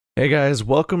Hey guys,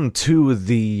 welcome to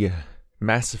the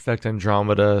Mass Effect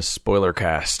Andromeda spoiler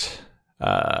cast.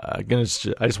 I just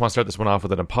want to start this one off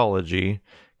with an apology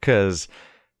because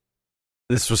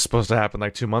this was supposed to happen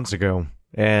like 2 months ago,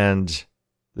 and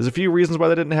there's a few reasons why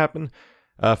that didn't happen.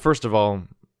 First of all,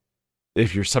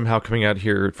 if you're somehow coming out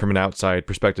here from an outside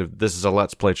perspective, this is a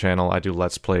Let's Play channel. I do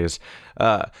Let's Plays.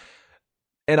 And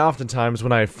oftentimes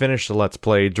when I finish the Let's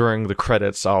Play, during the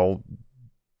credits, I'll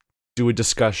do a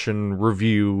discussion,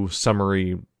 review,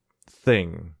 summary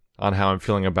thing on how I'm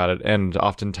feeling about it. And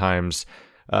oftentimes,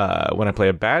 when I play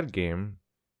a bad game,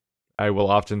 I will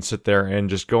often sit there and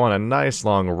just go on a nice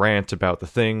long rant about the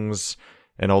things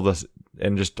and all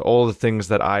the things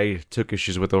that I took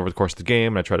issues with over the course of the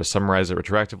game. I try to summarize it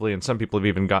retroactively, and some people have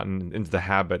even gotten into the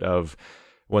habit of,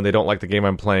 when they don't like the game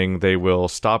I'm playing, they will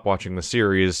stop watching the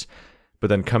series, but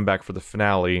then come back for the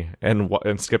finale and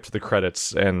skip to the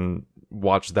credits and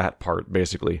watch that part,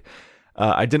 basically.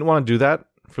 I didn't want to do that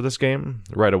for this game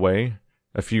right away.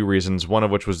 A few reasons. One of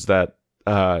which was that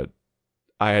I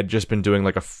had just been doing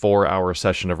like a 4-hour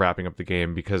session of wrapping up the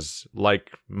game because,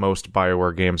 like most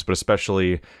BioWare games, but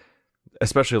especially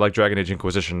like Dragon Age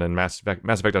Inquisition and Mass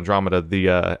Effect Andromeda,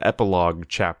 the epilogue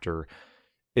chapter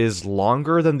is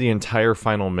longer than the entire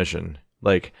final mission.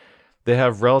 Like,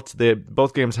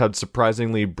 both games had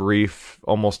surprisingly brief,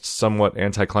 almost somewhat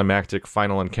anticlimactic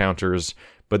final encounters,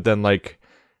 but then like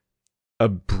a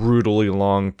brutally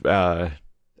long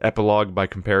epilogue by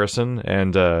comparison.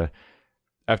 And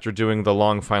after doing the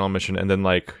long final mission and then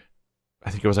like,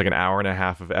 I think it was like an hour and a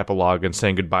half of epilogue and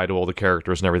saying goodbye to all the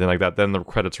characters and everything like that, then the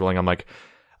credits rolling, I'm like,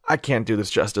 I can't do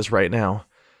this justice right now.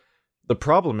 The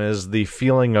problem is the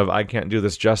feeling of I can't do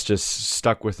this justice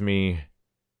stuck with me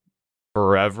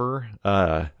forever.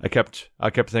 I kept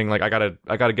thinking like I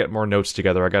gotta get more notes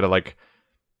together. I gotta like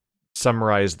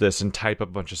summarize this and type up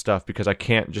a bunch of stuff because I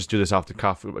can't just do this off the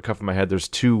cuff of my head. There's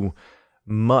too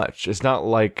much. It's not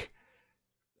like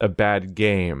a bad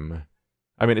game.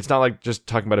 I mean, it's not like just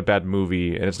talking about a bad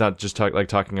movie, and it's not just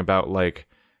talking about like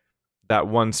that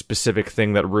one specific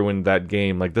thing that ruined that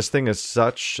game. Like, this thing is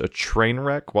such a train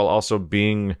wreck while also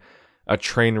being a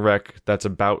train wreck that's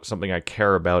about something I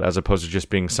care about, as opposed to just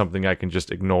being something I can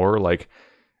just ignore. Like,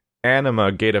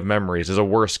 Anima Gate of Memories is a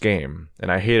worse game,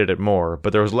 and I hated it more,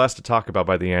 but there was less to talk about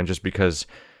by the end just because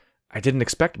I didn't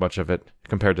expect much of it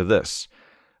compared to this.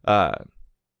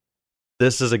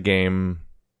 This is a game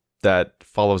that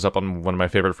follows up on one of my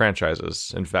favorite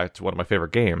franchises. In fact, one of my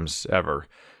favorite games ever.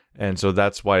 And so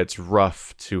that's why it's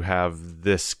rough to have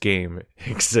this game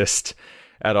exist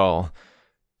at all.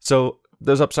 So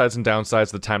there's upsides and downsides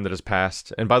to the time that has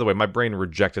passed. And by the way, my brain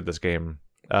rejected this game.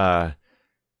 Over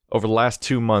the last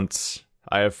 2 months,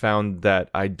 I have found that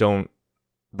I don't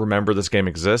remember this game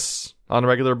exists on a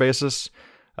regular basis.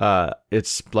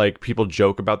 It's like people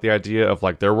joke about the idea of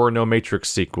like there were no Matrix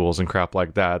sequels and crap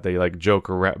like that. They like joke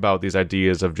about these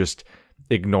ideas of just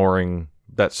ignoring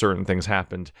that certain things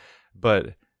happened.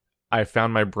 But I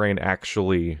found my brain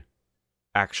actually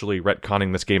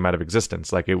retconning this game out of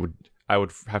existence. Like, I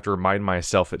would have to remind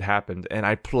myself it happened, and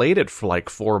I played it for like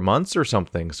 4 months or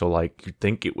something, so like you'd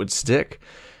think it would stick,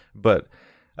 but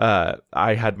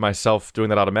I had myself doing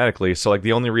that automatically. So like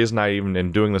the only reason I even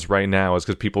am doing this right now is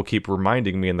because people keep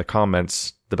reminding me in the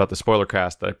comments about the spoiler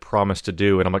cast that I promised to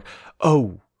do, and I'm like,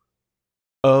 oh,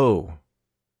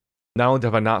 not only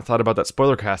have I not thought about that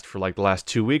spoiler cast for like the last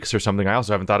 2 weeks or something, I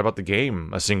also haven't thought about the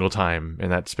game a single time in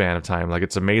that span of time. Like,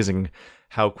 it's amazing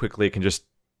how quickly it can just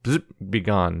be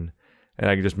gone, and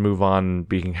I can just move on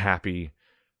being happy,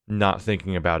 not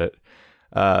thinking about it.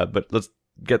 But let's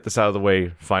get this out of the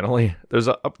way finally. There's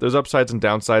upsides and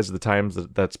downsides of the times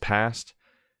that's passed.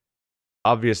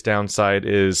 Obvious downside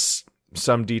is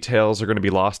some details are going to be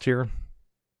lost here.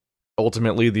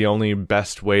 Ultimately, the only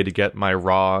best way to get my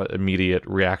raw, immediate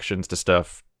reactions to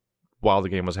stuff while the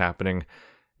game was happening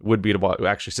would be to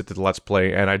actually sit through the Let's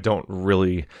Play, and I don't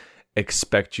really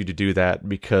expect you to do that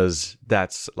because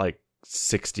that's like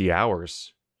 60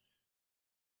 hours.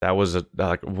 That was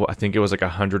I think it was like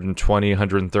 120,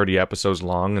 130 episodes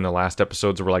long, and the last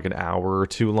episodes were like an hour or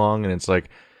two long, and it's like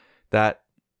that.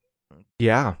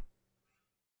 Yeah,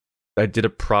 I did a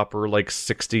proper like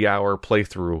 60-hour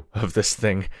playthrough of this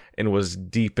thing and was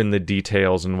deep in the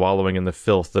details and wallowing in the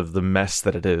filth of the mess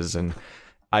that it is. And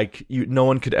no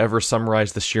one could ever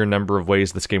summarize the sheer number of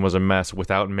ways this game was a mess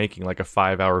without making like a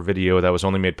 5-hour video that was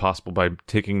only made possible by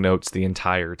taking notes the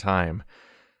entire time.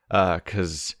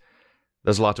 Because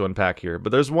there's a lot to unpack here.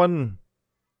 But there's one.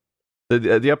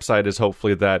 The upside is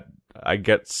hopefully that I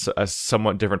get a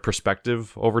somewhat different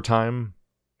perspective over time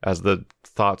as the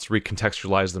thoughts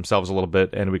recontextualize themselves a little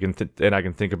bit, and we can and I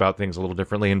can think about things a little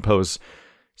differently and pose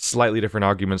slightly different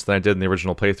arguments than I did in the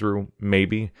original playthrough,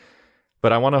 maybe.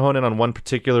 But I want to hone in on one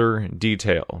particular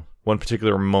detail, one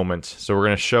particular moment. So we're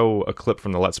going to show a clip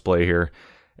from the Let's Play here,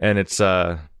 and it's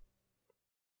the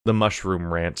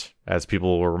mushroom rant, as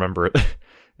people will remember it,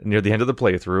 near the end of the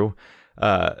playthrough.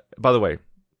 By the way,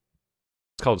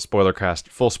 it's called Spoilercast.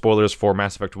 Full spoilers for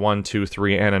Mass Effect 1, 2,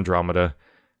 3, and Andromeda.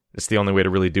 It's the only way to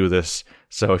really do this.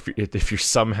 So if you're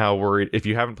somehow worried, if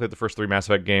you haven't played the first 3 Mass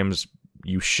Effect games,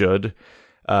 you should.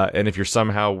 And if you're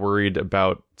somehow worried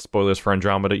about spoilers for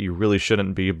Andromeda, you really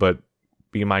shouldn't be, but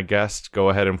be my guest. Go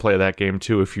ahead and play that game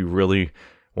too if you really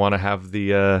want to have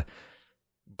the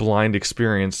blind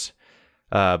experience.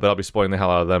 But I'll be spoiling the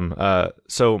hell out of them.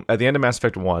 So at the end of Mass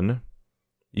Effect 1,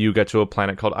 you get to a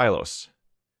planet called Ilos.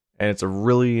 And it's a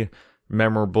really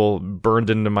memorable, burned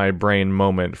into my brain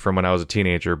moment from when I was a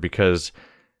teenager because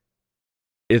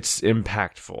it's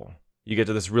impactful. You get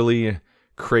to this really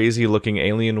crazy looking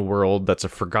alien world that's a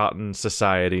forgotten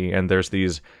society, and there's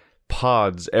these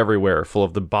pods everywhere full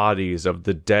of the bodies of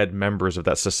the dead members of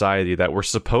that society that were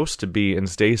supposed to be in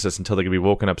stasis until they could be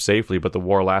woken up safely, but the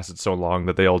war lasted so long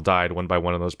that they all died one by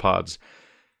one in those pods.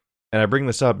 And I bring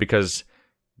this up because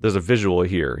there's a visual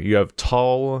here. You have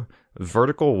tall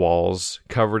vertical walls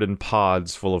covered in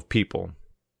pods full of people.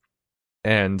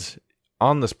 And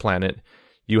on this planet,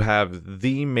 you have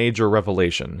the major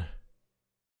revelation.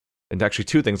 And actually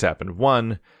 2 things happen.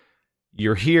 One,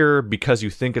 you're here because you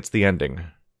think it's the ending.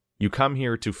 You come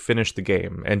here to finish the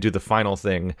game and do the final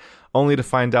thing, only to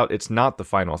find out it's not the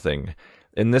final thing.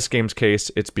 In this game's case,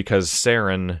 it's because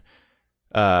Saren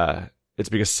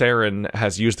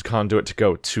has used the conduit to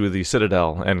go to the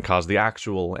Citadel and cause the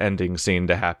actual ending scene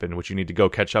to happen, which you need to go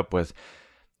catch up with.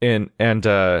 And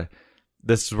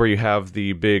this is where you have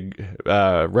the big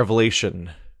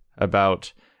revelation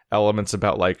about elements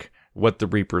about like what the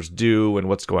Reapers do and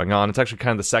what's going on. It's actually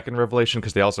kind of the second revelation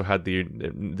because they also had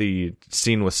the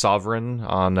scene with Sovereign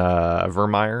on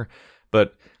Vermeer.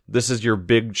 But this is your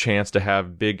big chance to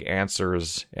have big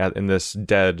answers in this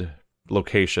dead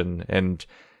location, and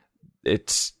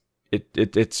it's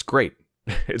great.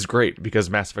 It's great because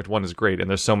Mass Effect 1 is great, and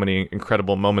there's so many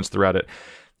incredible moments throughout it.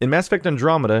 In Mass Effect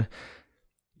Andromeda,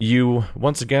 you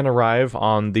once again arrive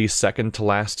on the second to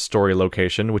last story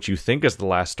location, which you think is the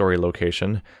last story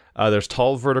location. There's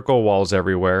tall vertical walls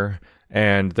everywhere,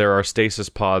 and there are stasis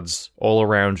pods all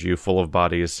around you full of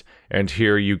bodies. And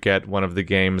here you get one of the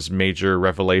game's major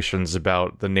revelations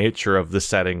about the nature of the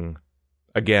setting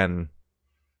again,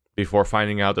 before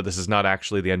finding out that this is not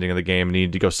actually the ending of the game and you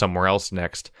need to go somewhere else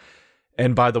next.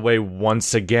 And by the way,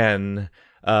 once again,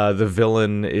 the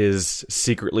villain is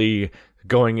secretly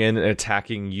going in and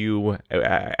attacking you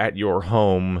at your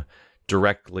home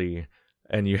directly,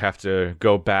 and you have to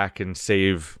go back and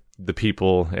save the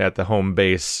people at the home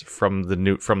base from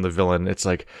the villain. It's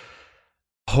like,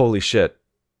 holy shit,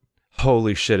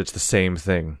 it's the same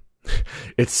thing.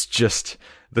 It's just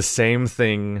the same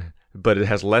thing, but it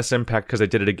has less impact because they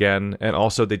did it again, and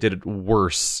also they did it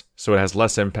worse, so it has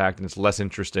less impact and it's less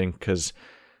interesting because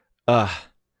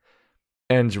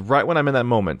and right when I'm in that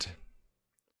moment,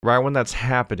 right when that's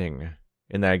happening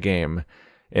in that game,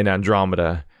 in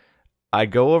Andromeda, I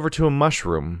go over to a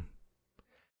mushroom,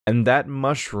 and that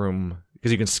mushroom,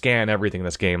 because you can scan everything in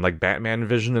this game, like Batman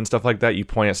vision and stuff like that, you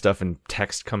point at stuff and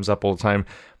text comes up all the time.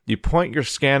 You point your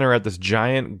scanner at this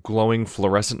giant glowing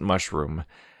fluorescent mushroom,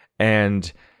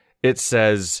 and it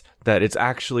says that it's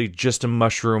actually just a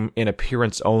mushroom in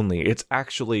appearance only. It's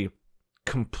actually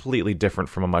completely different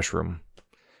from a mushroom.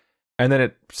 And then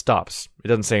it stops. It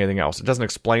doesn't say anything else. It doesn't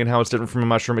explain how it's different from a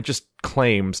mushroom. It just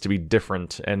claims to be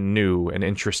different and new and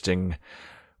interesting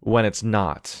when it's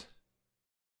not.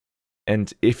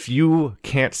 And if you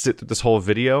can't sit through this whole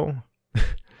video,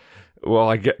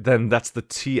 well, then that's the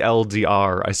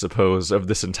TLDR, I suppose, of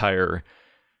this entire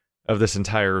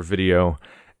video.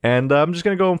 And I'm just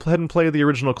going to go ahead and play the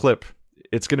original clip.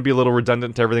 It's going to be a little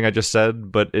redundant to everything I just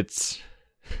said, but it's...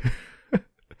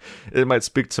 it might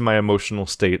speak to my emotional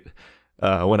state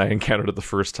when I encountered it the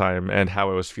first time and how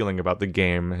I was feeling about the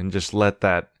game, and just let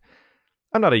that...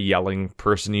 I'm not a yelling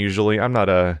person usually. I'm not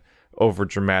a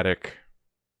overdramatic,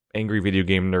 angry video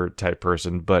game nerd type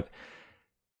person, but...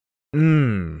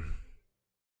 the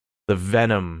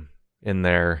venom in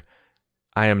there,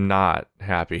 I am not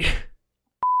happy.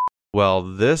 Well,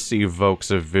 this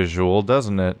evokes a visual,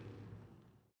 doesn't it?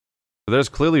 These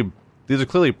are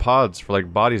clearly pods for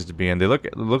like bodies to be in.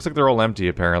 It looks like they're all empty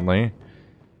apparently.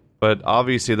 But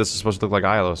obviously this is supposed to look like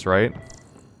Ilos, right?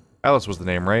 Ilos was the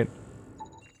name, right?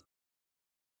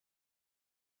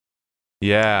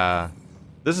 Yeah.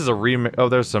 This is a remake. Oh,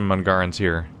 there's some Mungarans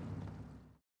here.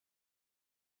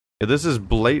 Yeah, this is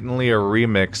blatantly a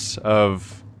remix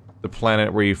of the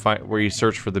planet where you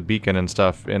search for the beacon and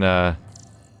stuff in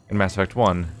Mass Effect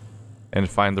 1 and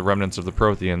find the remnants of the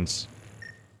Protheans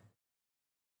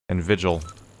and Vigil.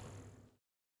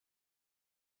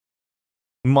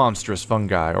 Monstrous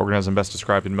fungi, organism best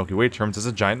described in Milky Way terms as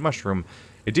a giant mushroom.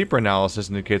 A deeper analysis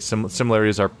indicates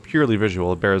similarities are purely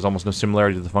visual. It bears almost no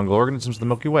similarity to the fungal organisms of the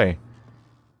Milky Way.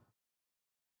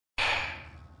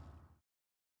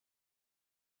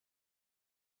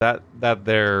 That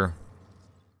there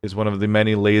is one of the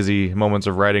many lazy moments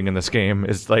of writing in this game.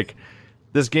 It's like,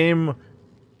 this game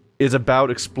is about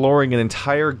exploring an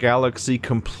entire galaxy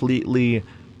completely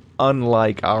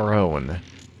unlike our own.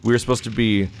 We're supposed to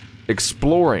be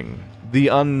exploring the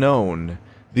unknown.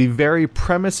 The very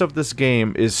premise of this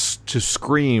game is to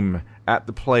scream at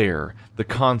the player the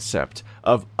concept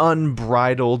of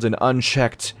unbridled and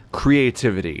unchecked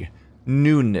creativity,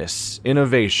 newness,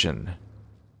 innovation,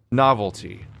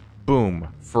 novelty. Boom,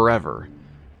 forever.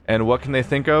 And what can they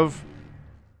think of?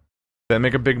 They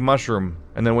make a big mushroom,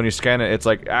 and then when you scan it, it's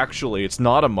like, actually, it's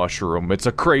not a mushroom. It's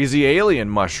a crazy alien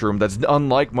mushroom that's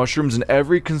unlike mushrooms in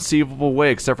every conceivable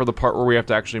way, except for the part where we have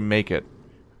to actually make it.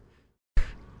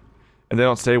 And they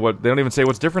don't even say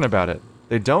what's different about it.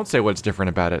 They don't say what's different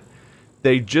about it.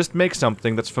 They just make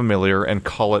something that's familiar and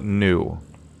call it new.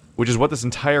 Which is what this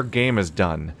entire game has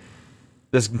done.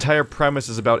 This entire premise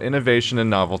is about innovation and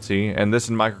novelty, and this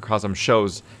in Microcosm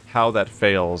shows how that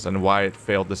fails and why it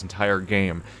failed this entire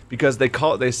game. Because they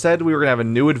said we were going to have a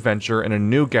new adventure in a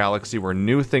new galaxy where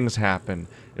new things happen.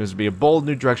 It was to be a bold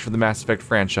new direction for the Mass Effect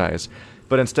franchise.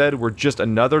 But instead, we're just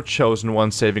another chosen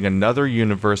one saving another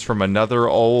universe from another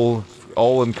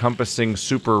all-encompassing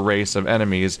super race of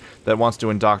enemies that wants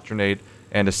to indoctrinate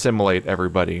and assimilate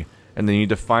everybody. And they need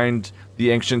to find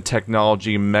the ancient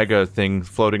technology mega thing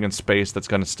floating in space that's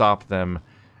going to stop them.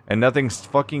 And nothing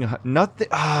fucking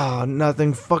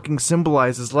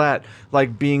symbolizes that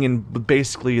like being in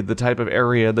basically the type of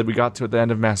area that we got to at the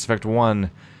end of Mass Effect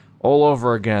 1 all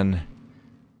over again.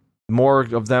 More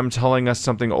of them telling us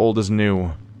something old is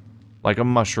new. Like a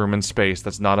mushroom in space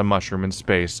that's not a mushroom in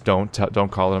space. Don't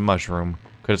call it a mushroom.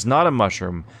 Because it's not a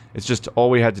mushroom. It's just all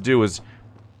we had to do was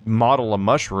model a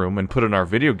mushroom and put it in our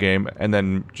video game and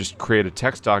then just create a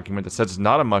text document that says it's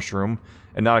not a mushroom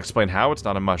and not explain how it's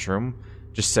not a mushroom.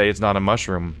 Just say it's not a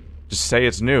mushroom. Just say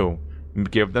it's new.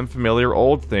 Give them familiar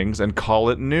old things and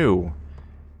call it new.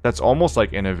 That's almost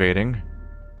like innovating.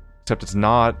 Except it's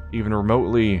not even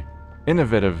remotely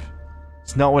innovative.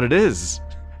 It's not what it is.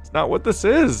 It's not what this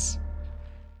is.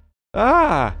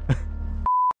 Ah!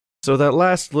 So that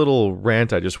last little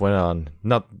rant I just went on,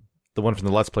 not the one from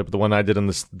the Let's Play, but the one I did on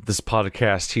this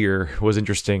podcast here, was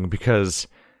interesting because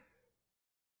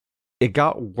it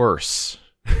got worse.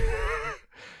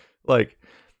 Like,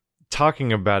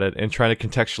 talking about it and trying to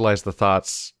contextualize the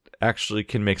thoughts actually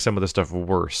can make some of the stuff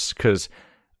worse, because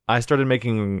I started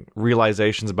making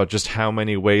realizations about just how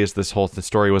many ways this whole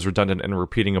story was redundant and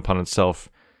repeating upon itself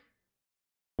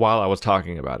while I was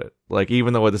talking about it. Like,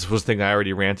 even though this was a thing I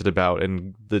already ranted about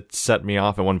and that set me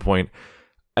off at one point,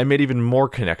 I made even more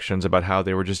connections about how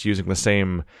they were just using the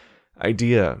same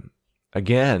idea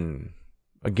again.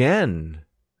 And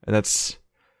that's,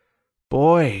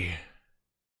 boy,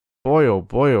 oh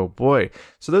boy.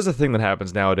 So there's a thing that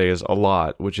happens nowadays a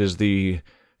lot, which is the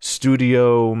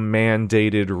studio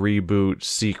mandated reboot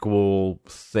sequel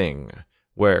thing,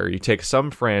 where you take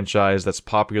some franchise that's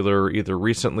popular either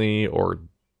recently or a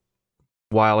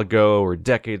while ago or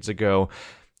decades ago,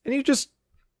 and you just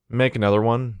make another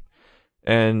one.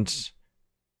 And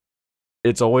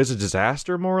it's always a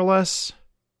disaster, more or less.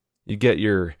 You get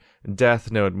your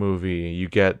Death Note movie, you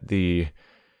get the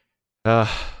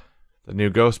new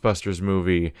Ghostbusters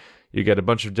movie, you get a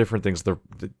bunch of different things.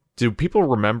 Do people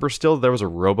remember still there was a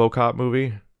RoboCop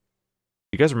movie?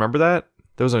 You guys remember that?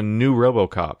 There was a new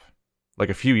RoboCop, like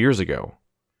a few years ago.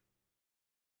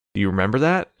 Do you remember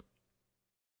that?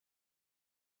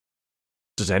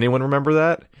 Does anyone remember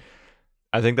that?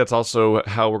 I think that's also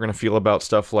how we're going to feel about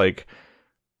stuff like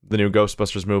the new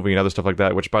Ghostbusters movie and other stuff like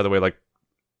that, which, by the way, like,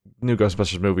 new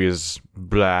Ghostbusters movie is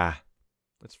blah.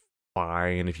 It's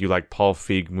fine if you like Paul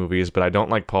Feig movies, but I don't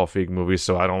like Paul Feig movies,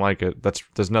 so I don't like it.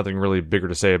 There's nothing really bigger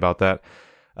to say about that.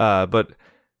 But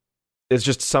it's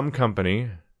just some company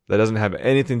that doesn't have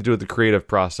anything to do with the creative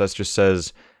process just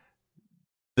says,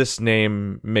 this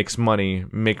name makes money,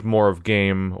 make more of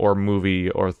game or movie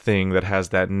or thing that has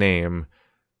that name.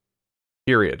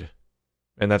 Period.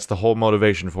 And that's the whole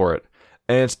motivation for it.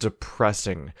 And it's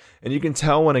depressing. And you can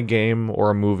tell when a game or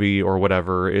a movie or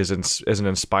whatever is an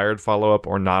inspired follow-up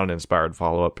or not an inspired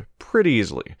follow-up pretty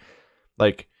easily.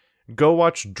 Like, go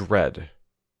watch Dredd.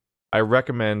 I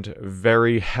recommend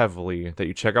very heavily that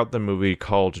you check out the movie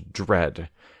called Dread,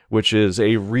 which is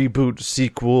a reboot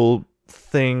sequel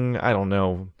thing. I don't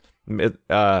know.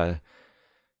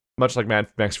 Much like Mad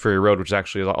Max Fury Road, which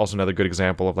actually is also another good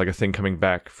example of like a thing coming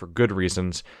back for good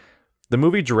reasons. The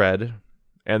movie Dread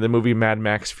and the movie Mad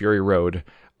Max Fury Road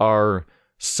are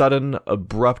sudden,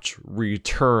 abrupt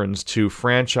returns to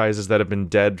franchises that have been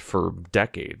dead for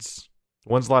decades.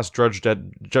 When's the last Judge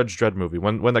Dredd movie?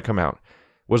 When that come out?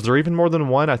 Was there even more than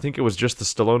one? I think it was just the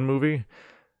Stallone movie,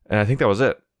 and I think that was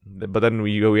it. But then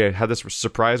we had this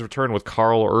surprise return with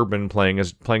Carl Urban playing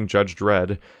Judge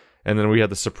Dredd, and then we had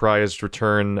the surprise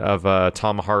return of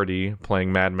Tom Hardy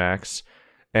playing Mad Max,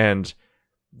 and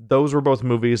those were both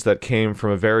movies that came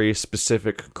from a very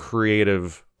specific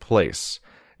creative place,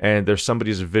 and there's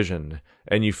somebody's vision,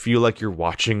 and you feel like you're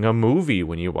watching a movie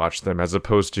when you watch them, as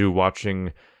opposed to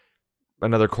watching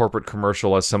another corporate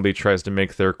commercial as somebody tries to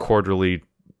make their quarterly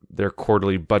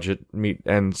budget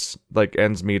ends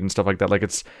meet and stuff like that. Like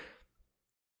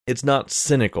it's not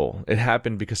cynical. It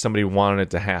happened because somebody wanted it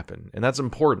to happen, and that's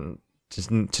important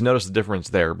to notice the difference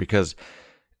there, because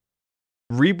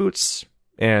reboots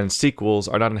and sequels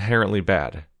are not inherently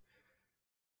bad.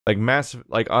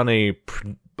 Like on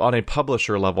a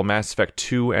publisher level, Mass Effect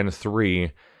 2 and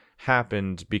 3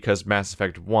 happened because Mass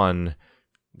Effect 1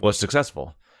 was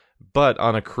successful. But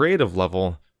on a creative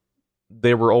level,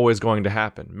 they were always going to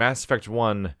happen. Mass Effect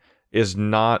 1 is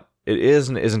and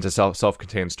isn't a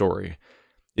self-contained story.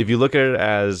 If you look at it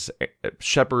as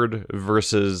Shepard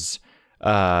versus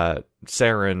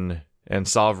Saren and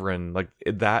Sovereign, like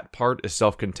that part is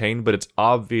self-contained, but it's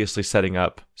obviously setting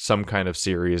up some kind of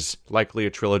series, likely a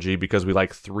trilogy, because we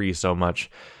like 3 so much.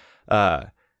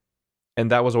 And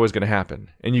that was always going to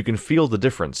happen. And you can feel the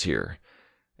difference here.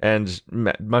 And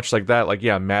much like that, like,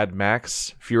 yeah, Mad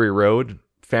Max, Fury Road,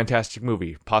 fantastic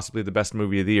movie, possibly the best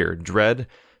movie of the year. Dread,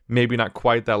 maybe not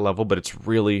quite that level, but it's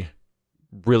really,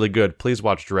 really good. Please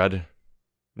watch Dread.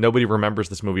 Nobody remembers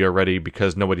this movie already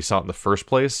because nobody saw it in the first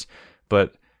place,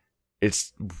 but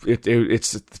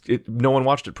no one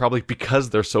watched it probably because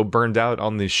they're so burned out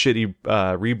on these shitty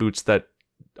reboots that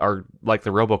are like the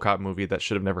RoboCop movie that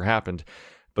should have never happened.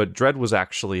 But Dredd was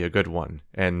actually a good one,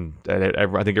 and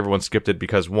I think everyone skipped it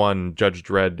because, one, Judge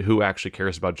Dredd, who actually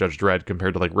cares about Judge Dredd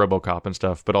compared to like RoboCop and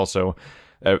stuff, but also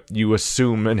you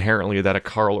assume inherently that a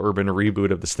Carl Urban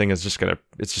reboot of this thing is just gonna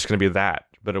be that,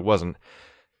 but it wasn't.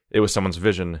 It was someone's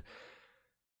vision.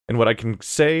 And what I can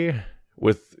say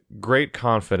with great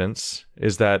confidence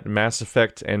is that Mass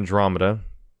Effect Andromeda,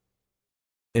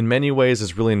 in many ways,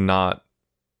 is really not.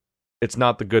 It's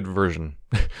not the good version.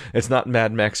 It's not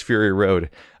Mad Max Fury Road.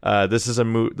 This is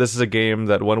a game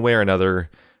that one way or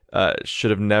another should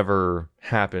have never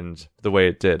happened the way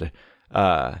it did.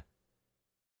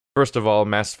 First of all,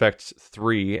 Mass Effect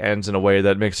 3 ends in a way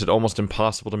that makes it almost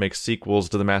impossible to make sequels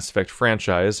to the Mass Effect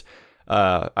franchise.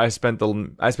 I spent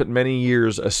many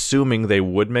years assuming they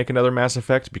would make another Mass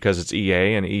Effect because it's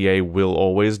EA, and EA will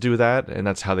always do that, and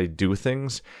that's how they do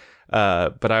things.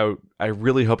 But I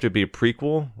really hoped it'd be a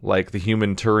prequel, like the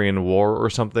Human Turian War or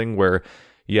something, where,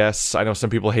 yes, I know some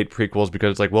people hate prequels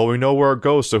because it's like, well, we know where it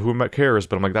goes, so who cares?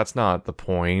 But I'm like, that's not the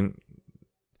point.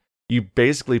 You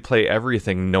basically play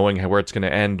everything knowing where it's going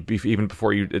to end, even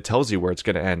before it tells you where it's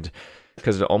going to end,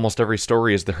 because almost every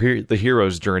story is the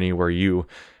hero's journey, where you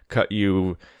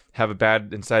have a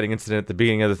bad inciting incident at the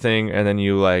beginning of the thing, and then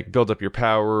you like build up your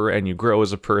power and you grow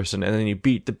as a person, and then you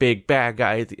beat the big bad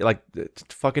guy. Like,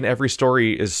 fucking every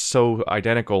story is so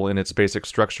identical in its basic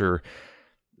structure,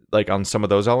 like on some of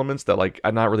those elements, that like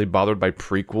I'm not really bothered by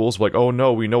prequels. Like, oh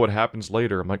no, we know what happens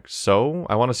later. I'm like, so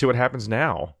I want to see what happens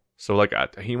now. So like a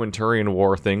Human Turian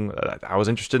War thing, I was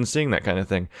interested in seeing that kind of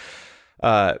thing.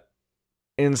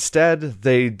 Instead,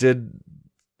 they did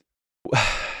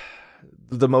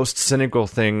the most cynical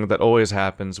thing that always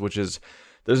happens, which is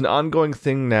there's an ongoing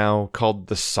thing now called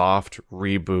the soft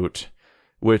reboot,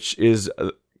 which is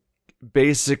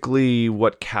basically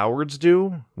what cowards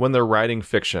do when they're writing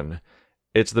fiction.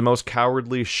 It's the most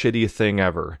cowardly, shitty thing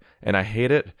ever, and I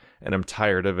hate it, and I'm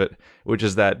tired of it, which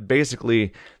is that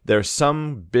basically there's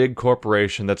some big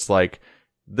corporation that's like,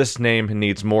 this name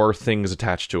needs more things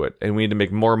attached to it, and we need to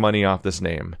make more money off this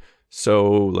name.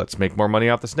 So let's make more money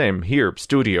off this name. Here,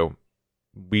 studio,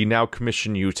 we now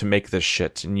commission you to make this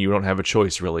shit, and you don't have a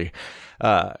choice, really.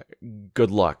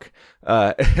 Good luck.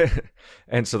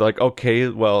 And so they're like, okay,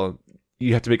 well,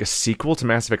 you have to make a sequel to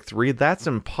Mass Effect 3? That's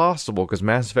impossible, because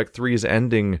Mass Effect 3's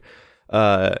ending,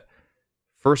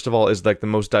 first of all, is like the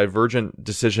most divergent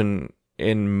decision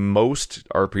in most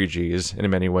RPGs in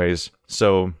many ways.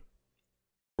 So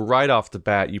right off the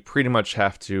bat, you pretty much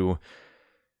have to,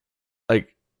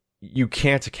 like, you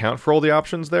can't account for all the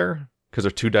options there because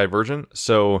they're too divergent.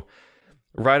 So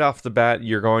right off the bat,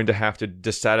 you're going to have to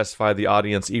dissatisfy the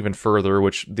audience even further,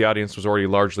 which the audience was already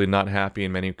largely not happy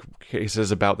in many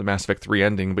cases about the Mass Effect 3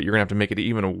 ending, but you're going to have to make it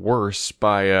even worse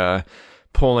by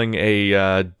pulling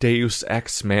a Deus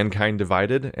Ex Mankind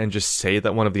Divided and just say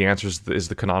that one of the answers is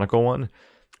the canonical one.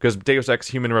 Because Deus Ex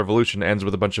Human Revolution ends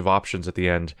with a bunch of options at the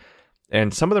end.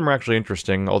 And some of them are actually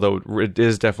interesting, although it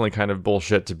is definitely kind of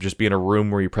bullshit to just be in a room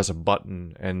where you press a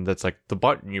button, and that's like, the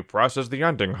button you press is the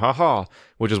ending, haha,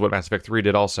 which is what Mass Effect 3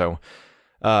 did also.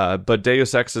 But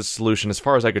Deus Ex's solution, as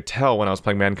far as I could tell when I was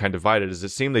playing Mankind Divided, is it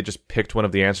seemed they just picked one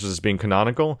of the answers as being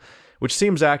canonical, which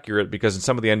seems accurate because in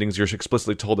some of the endings you're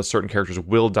explicitly told that certain characters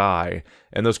will die,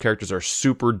 and those characters are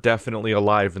super definitely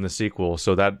alive in the sequel,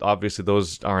 so that obviously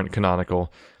those aren't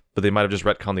canonical, but they might have just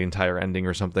retconned the entire ending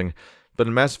or something. But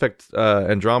in Mass Effect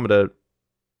Andromeda,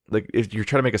 like, if you're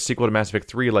trying to make a sequel to Mass Effect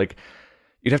 3, like,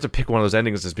 you'd have to pick one of those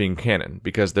endings as being canon,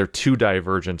 because they're too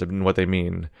divergent in what they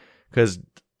mean. Because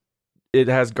it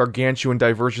has gargantuan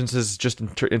divergences just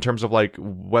in terms of, like,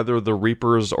 whether the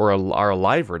Reapers are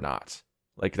alive or not.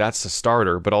 Like, that's a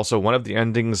starter. But also, one of the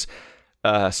endings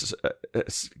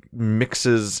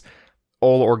mixes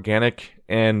all organic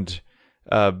and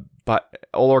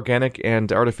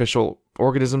artificial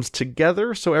organisms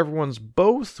together, so everyone's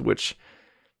both, which,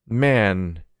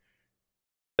 man,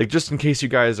 like, just in case you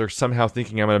guys are somehow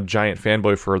thinking I'm a giant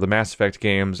fanboy for the Mass Effect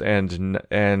games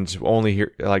and only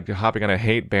here, like, hopping on a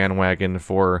hate bandwagon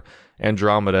for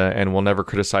Andromeda and will never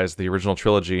criticize the original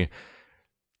trilogy,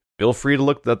 feel free to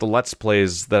look at the Let's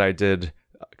Plays that I did,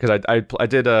 because I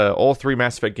did all 3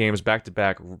 Mass Effect games back to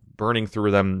back, burning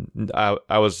through them.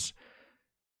 I was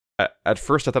at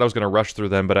first I thought I was going to rush through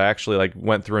them, but I actually, like,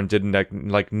 went through and did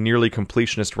like nearly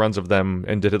completionist runs of them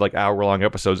and did it like hour-long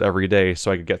episodes every day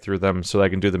so I could get through them so I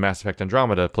can do the Mass Effect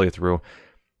Andromeda playthrough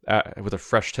with a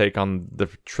fresh take on the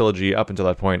trilogy up until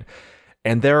that point.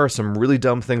 And there are some really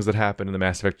dumb things that happen in the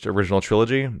Mass Effect original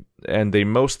trilogy, and they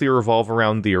mostly revolve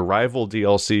around the Arrival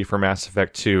DLC for Mass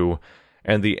Effect 2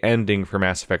 and the ending for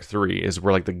Mass Effect 3 is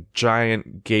where, like, the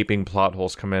giant gaping plot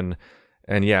holes come in.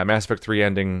 And yeah, Mass Effect 3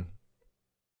 ending,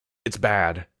 it's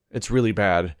bad. It's really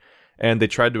bad. And they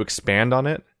tried to expand on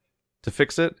it to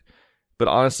fix it. But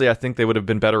honestly, I think they would have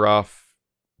been better off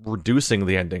reducing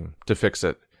the ending to fix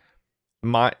it. In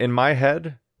my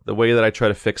head, the way that I try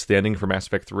to fix the ending for Mass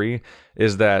Effect 3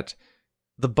 is that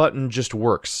the button just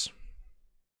works.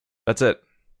 That's it.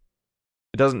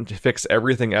 It doesn't fix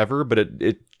everything ever, but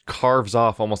it carves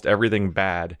off almost everything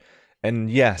bad. And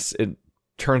yes, it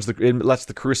lets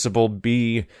the Crucible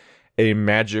be a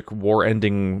magic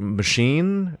war-ending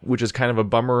machine, which is kind of a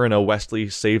bummer in a Wesley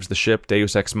saves the ship,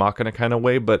 Deus Ex Machina kind of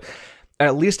way, but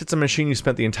at least it's a machine you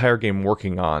spent the entire game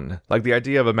working on. Like, the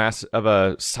idea of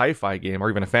a sci-fi game, or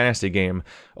even a fantasy game,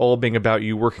 all being about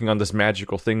you working on this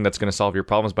magical thing that's going to solve your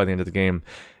problems by the end of the game,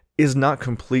 is not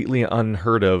completely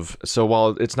unheard of. So while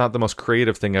it's not the most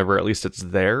creative thing ever, at least it's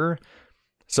there.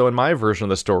 So in my version of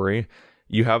the story,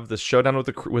 you have this showdown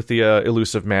with the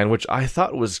Elusive Man, which I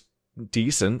thought was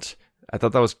decent. I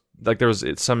thought that was, like, there was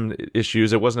some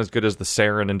issues. It wasn't as good as the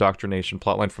Saren indoctrination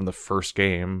plotline from the first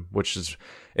game, which is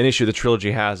an issue the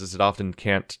trilogy has, is it often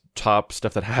can't top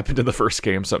stuff that happened in the first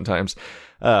game sometimes.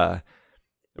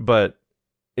 But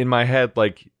in my head,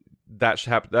 like, that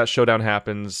showdown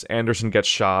happens, Anderson gets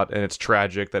shot, and it's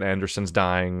tragic that Anderson's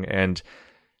dying, and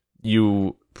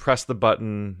you press the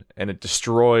button, and it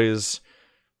destroys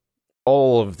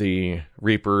all of the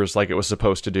Reapers like it was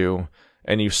supposed to do.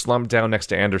 And you slump down next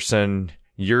to Anderson.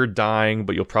 You're dying,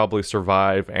 but you'll probably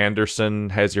survive.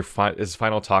 Anderson has his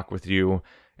final talk with you,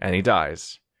 and he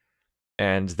dies.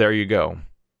 And there you go.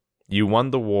 You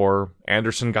won the war.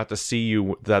 Anderson got to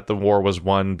see that the war was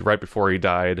won right before he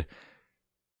died.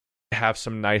 Have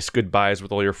some nice goodbyes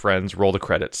with all your friends. Roll the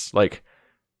credits. Like,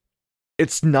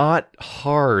 it's not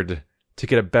hard to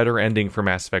get a better ending for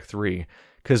Mass Effect 3.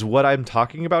 Because what I'm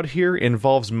talking about here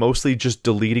involves mostly just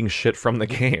deleting shit from the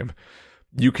game.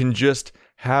 You can just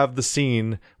have the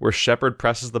scene where Shepard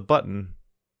presses the button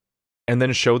and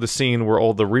then show the scene where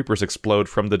all the Reapers explode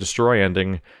from the destroy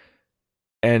ending,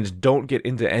 and don't get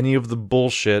into any of the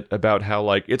bullshit about how,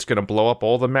 like, it's going to blow up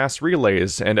all the mass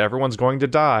relays and everyone's going to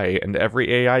die and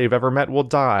every AI you've ever met will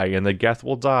die and the Geth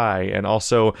will die, and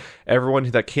also everyone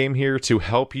that came here to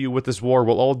help you with this war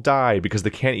will all die because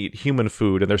they can't eat human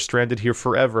food and they're stranded here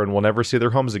forever and will never see their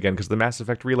homes again because the Mass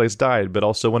Effect relays died. But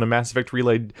also, when a Mass Effect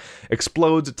relay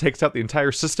explodes, it takes out the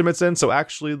entire system it's in, so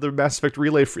actually the Mass Effect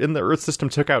relay in the Earth system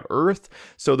took out Earth,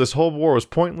 so this whole war was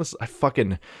pointless. I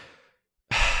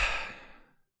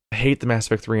hate the Mass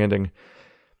Effect 3 ending.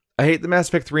 I hate the Mass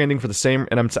Effect 3 ending for the same,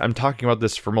 and I'm talking about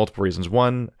this for multiple reasons.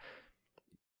 One,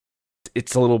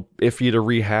 it's a little iffy to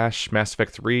rehash Mass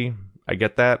Effect 3. I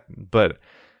get that, but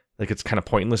like it's kind of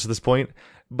pointless at this point.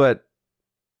 But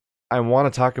I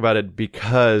want to talk about it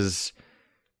because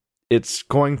it's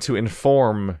going to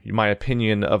inform my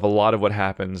opinion of a lot of what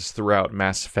happens throughout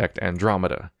Mass Effect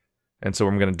Andromeda. And so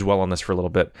I'm going to dwell on this for a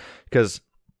little bit. Because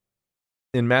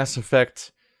in Mass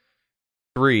Effect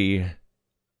 3,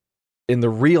 in the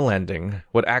real ending,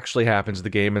 what actually happens in the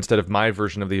game, instead of my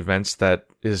version of the events that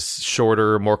is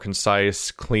shorter, more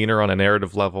concise, cleaner on a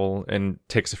narrative level, and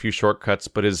takes a few shortcuts,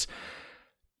 but it's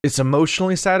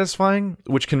emotionally satisfying,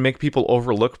 which can make people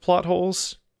overlook plot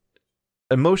holes.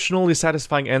 Emotionally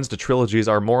satisfying ends to trilogies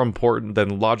are more important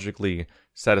than logically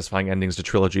satisfying endings to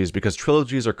trilogies, because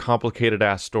trilogies are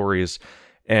complicated-ass stories,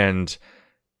 and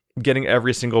getting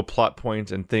every single plot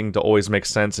point and thing to always make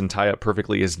sense and tie up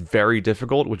perfectly is very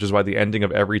difficult, which is why the ending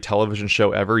of every television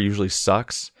show ever usually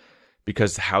sucks,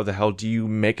 because how the hell do you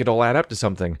make it all add up to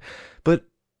something? But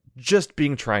just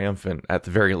being triumphant, at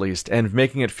the very least, and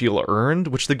making it feel earned,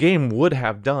 which the game would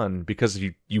have done, because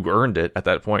you earned it at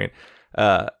that point,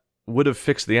 would have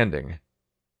fixed the ending.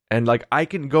 And like, I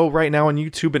can go right now on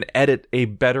YouTube and edit a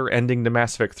better ending to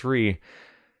Mass Effect 3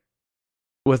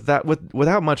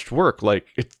 without much work. Like,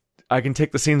 I can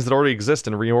take the scenes that already exist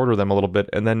and reorder them a little bit,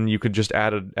 and then you could just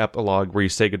add an epilogue where you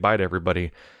say goodbye to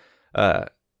everybody.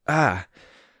 But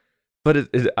but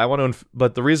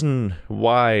the reason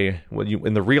why,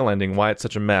 in the real ending, why it's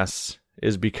such a mess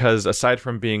is because, aside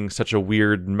from being such a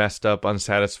weird, messed up,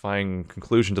 unsatisfying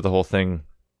conclusion to the whole thing,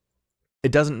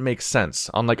 it doesn't make sense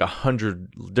on like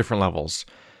 100 different levels,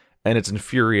 and it's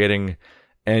infuriating,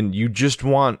 and you just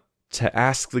want to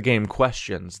ask the game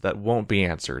questions that won't be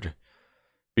answered.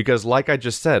 Because like I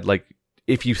just said, like,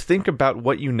 if you think about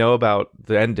what you know about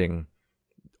the ending,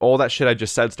 all that shit I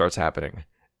just said starts happening,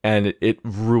 and it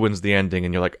ruins the ending,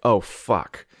 and you're like, oh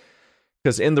fuck.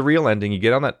 Because in the real ending, you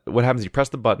get on that, what happens, you press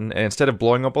the button, and instead of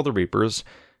blowing up all the Reapers,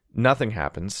 nothing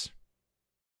happens.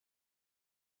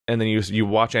 And then you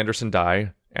watch Anderson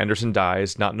die. Anderson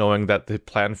dies, not knowing that the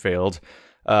plan failed.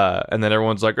 And then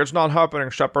everyone's like, it's not happening,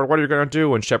 Shepard, what are you going to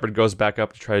do? And Shepard goes back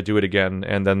up to try to do it again.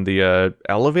 And then the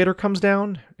elevator comes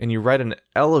down, and you ride an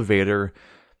elevator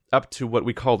up to what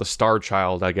we call the Star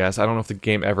Child, I guess. I don't know if the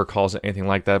game ever calls it anything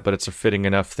like that, but it's a fitting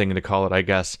enough thing to call it, I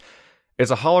guess.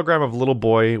 It's a hologram of a little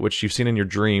boy, which you've seen in your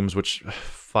dreams, which,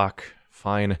 fuck,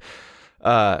 fine.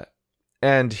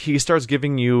 And he starts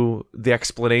giving you the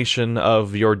explanation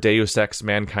of your Deus Ex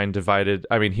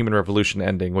Human Revolution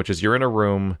ending, which is you're in a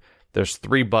room, there's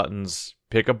 3 buttons,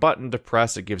 pick a button to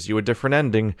press, it gives you a different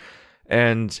ending,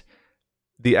 and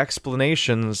the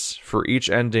explanations for each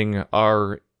ending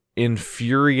are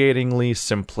infuriatingly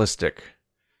simplistic,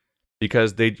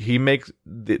 because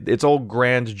it's all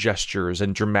grand gestures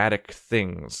and dramatic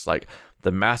things, like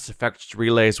the Mass Effect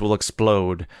relays will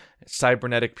explode,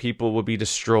 cybernetic people will be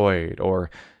destroyed,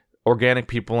 or organic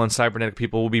people and cybernetic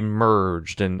people will be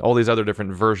merged, and all these other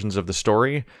different versions of the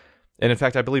story. And in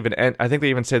fact, I believe I think they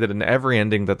even say that in every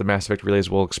ending that the Mass Effect relays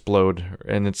will explode,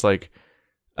 and it's like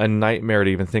a nightmare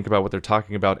to even think about what they're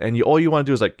talking about. And all you want to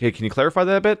do is like, hey, can you clarify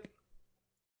that a bit?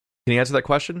 Can you answer that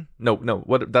question? No.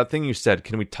 What that thing you said?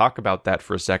 Can we talk about that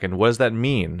for a second? What does that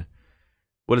mean?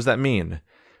 What does that mean?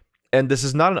 And this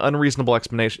is not an unreasonable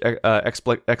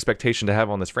expectation to have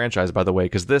on this franchise, by the way,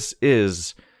 because this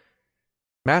is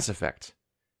Mass Effect.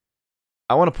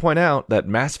 I want to point out that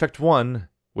Mass Effect 1,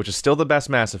 which is still the best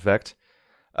Mass Effect,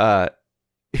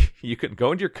 you can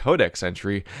go into your codex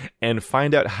entry and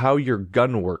find out how your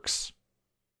gun works.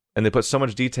 And they put so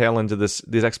much detail into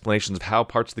these explanations of how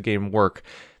parts of the game work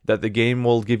that the game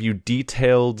will give you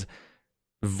detailed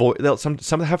half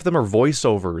of them are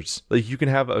voiceovers. Like, you can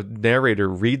have a narrator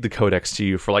read the codex to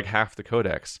you for like half the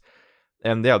codex,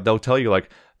 and yeah, they'll tell you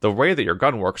like the way that your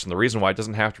gun works, and the reason why it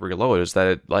doesn't have to reload is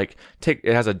that it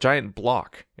has a giant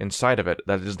block inside of it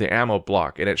that is the ammo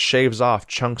block, and it shaves off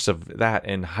chunks of that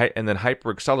and then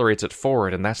hyper accelerates it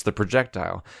forward, and that's the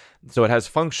projectile. So it has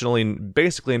functionally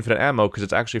basically infinite ammo, because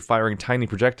it's actually firing tiny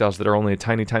projectiles that are only a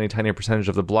tiny percentage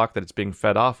of the block that it's being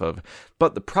fed off of.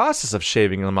 But the process of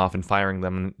shaving them off and firing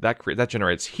them, that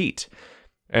generates heat.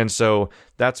 And so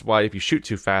that's why if you shoot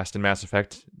too fast in Mass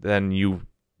Effect, then you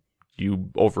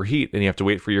overheat, and you have to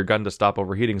wait for your gun to stop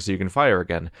overheating so you can fire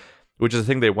again, which is the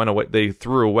thing they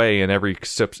threw away in every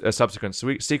subsequent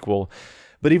sequel.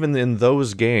 But even in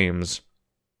those games,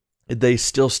 they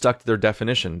still stuck to their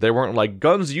definition. They weren't like,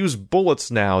 guns use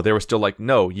bullets now. They were still like,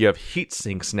 no, you have heat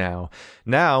sinks now.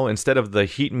 Now, instead of the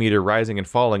heat meter rising and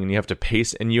falling, and you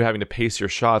having to pace your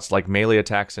shots like melee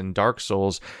attacks in Dark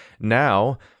Souls,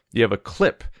 now you have a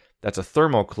clip that's a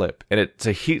thermal clip, and it's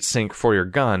a heat sink for your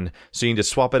gun, so you need to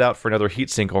swap it out for another heat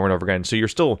sink over and over again. So you're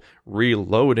still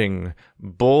reloading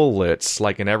bullets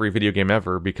like in every video game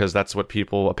ever, because that's what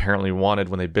people apparently wanted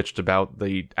when they bitched about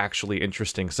the actually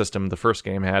interesting system the first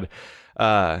game had.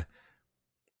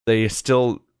 They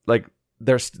still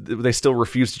they still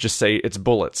refuse to just say it's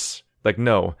bullets. Like,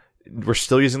 no, we're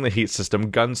still using the heat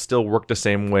system. Guns still work the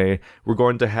same way. We're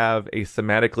going to have a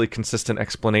thematically consistent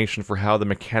explanation for how the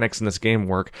mechanics in this game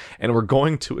work, and we're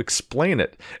going to explain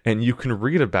it, and you can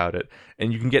read about it,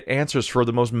 and you can get answers for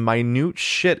the most minute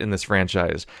shit in this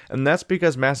franchise. And that's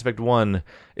because Mass Effect 1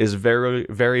 is very,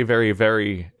 very, very,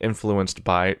 very influenced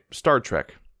by Star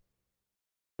Trek,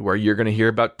 where you're going to hear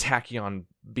about tachyon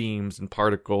beams and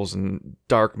particles and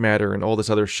dark matter and all this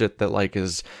other shit that, like,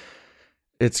 is...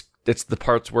 It's the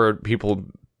parts where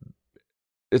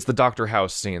it's the Dr.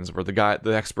 House scenes where the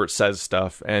expert says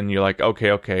stuff and you're like,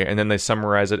 okay, and then they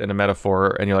summarize it in a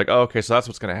metaphor and you're like, oh, okay, so that's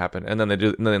what's going to happen, and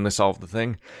then they solve the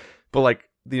thing. But, like,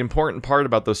 the important part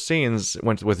about those scenes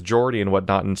with Geordi and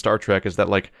whatnot in Star Trek is that,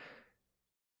 like,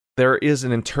 there is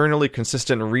an internally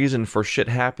consistent reason for shit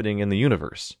happening in the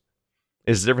universe.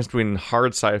 Is the difference between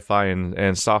hard sci-fi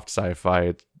and soft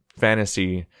sci-fi,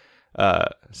 fantasy,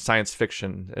 science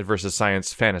fiction versus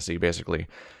science fantasy, basically.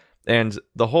 And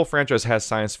the whole franchise has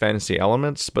science fantasy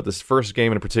elements, but this first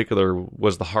game in particular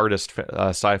was the hardest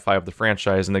sci-fi of the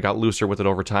franchise, and they got looser with it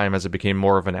over time as it became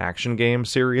more of an action game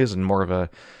series and more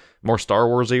Star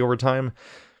Wars-y over time.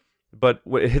 But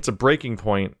it hits a breaking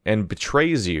point and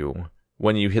betrays you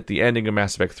when you hit the ending of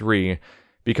Mass Effect 3,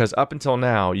 because up until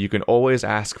now, you can always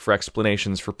ask for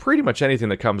explanations for pretty much anything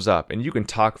that comes up, and you can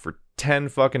talk for 10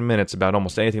 fucking minutes about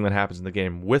almost anything that happens in the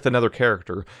game with another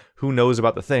character who knows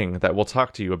about the thing that will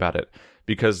talk to you about it,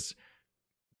 because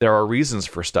there are reasons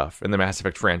for stuff in the Mass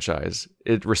Effect franchise.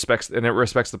 It respects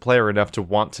the player enough to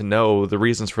want to know the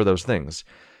reasons for those things.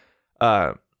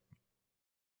 In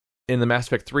the Mass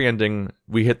Effect 3 ending,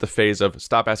 we hit the phase of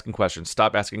stop asking questions,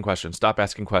 stop asking questions, stop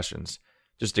asking questions.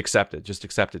 Just accept it, just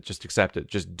accept it, just accept it.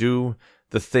 Just do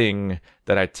the thing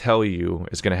that I tell you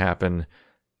is going to happen,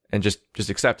 and just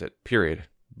accept it, period.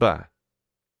 But,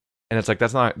 and it's like,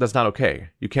 that's not okay.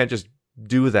 You can't just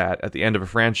do that at the end of a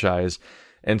franchise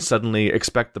and suddenly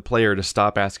expect the player to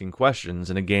stop asking questions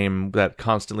in a game that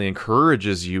constantly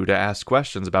encourages you to ask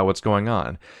questions about what's going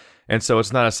on. And so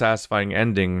it's not a satisfying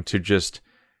ending to just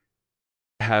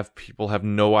have people have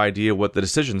no idea what the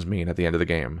decisions mean at the end of the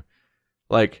game.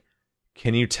 Like,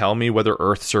 can you tell me whether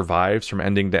Earth survives from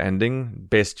ending to ending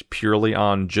based purely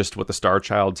on just what the Star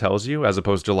Child tells you, as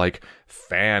opposed to, like,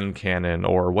 fan canon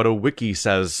or what a wiki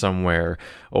says somewhere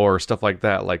or stuff like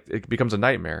that? Like, it becomes a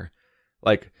nightmare.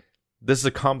 Like, this is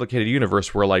a complicated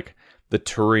universe where, like, the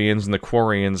Turians and the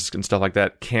Quarians and stuff like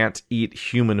that can't eat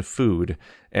human food,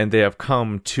 and they have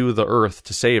come to the Earth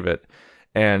to save it.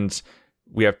 And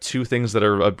we have two things that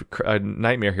are a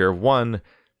nightmare here. One,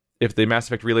 if the Mass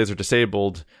Effect relays are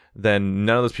disabled, then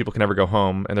none of those people can ever go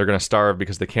home, and they're going to starve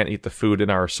because they can't eat the food in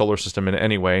our solar system in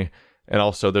any way. And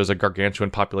also, there's a gargantuan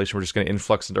population we're just going to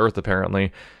influx into Earth,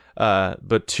 apparently.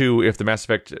 But two, if the Mass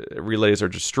Effect relays are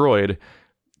destroyed,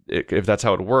 if that's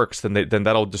how it works, then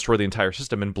that'll destroy the entire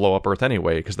system and blow up Earth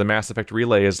anyway, because the Mass Effect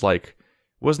relay is, like,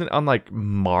 wasn't it on, like,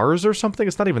 Mars or something?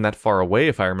 It's not even that far away,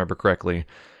 if I remember correctly.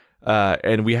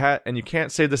 And you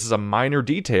can't say this is a minor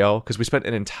detail, because we spent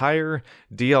an entire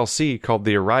DLC called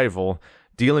The Arrival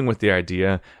dealing with the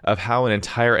idea of how an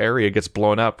entire area gets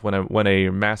blown up when a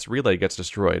mass relay gets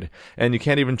destroyed. And you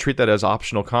can't even treat that as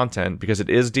optional content, because it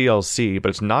is DLC, but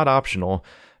it's not optional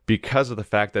because of the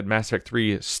fact that Mass Effect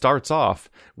 3 starts off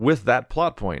with that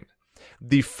plot point.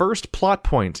 The first plot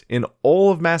point in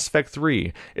all of Mass Effect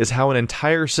 3 is how an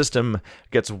entire system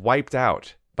gets wiped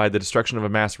out by the destruction of a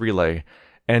mass relay.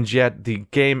 And yet the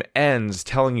game ends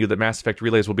telling you that Mass Effect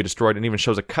relays will be destroyed, and even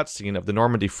shows a cutscene of the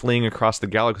Normandy fleeing across the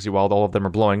galaxy while all of them are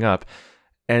blowing up.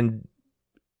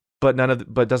 But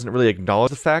doesn't really acknowledge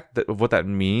the fact of what that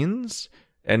means,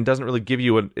 and doesn't really give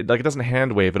you it doesn't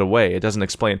hand wave it away. It doesn't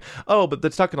explain, oh, but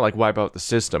that's not going to, like, wipe out the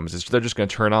systems. They're just going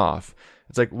to turn off.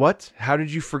 It's like, what? How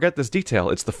did you forget this detail?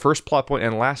 It's the first plot point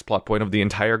and last plot point of the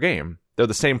entire game. They're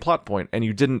the same plot point, and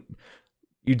you didn't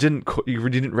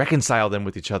reconcile them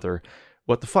with each other.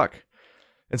 What the fuck?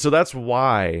 And so that's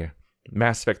why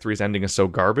Mass Effect 3's ending is so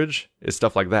garbage, is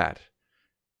stuff like that.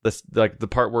 This, like, the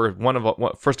part where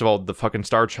first of all, the fucking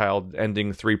Star Child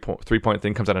ending 3-point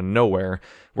thing comes out of nowhere,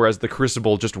 whereas the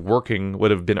Crucible just working would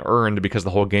have been earned because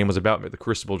the whole game was about the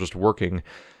Crucible just working.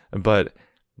 But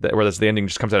whereas the ending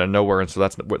just comes out of nowhere, and so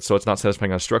it's not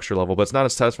satisfying on a structure level, but it's not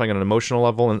as satisfying on an emotional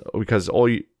level, and because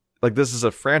this is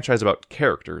a franchise about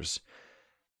characters.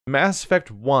 Mass Effect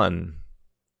 1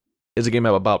 is a game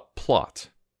about plot.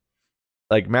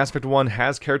 Like, Mass Effect 1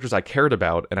 has characters I cared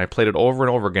about, and I played it over and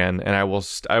over again, and I will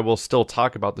still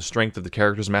talk about the strength of the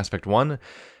characters in Mass Effect 1,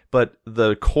 but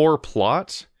the core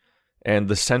plot and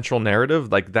the central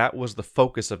narrative, like, that was the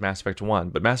focus of Mass Effect 1.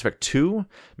 But Mass Effect 2,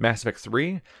 Mass Effect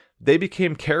 3, they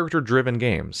became character-driven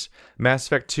games. Mass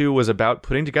Effect 2 was about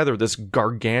putting together this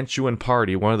gargantuan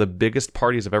party, one of the biggest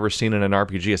parties I've ever seen in an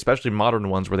RPG, especially modern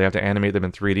ones where they have to animate them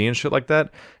in 3D and shit like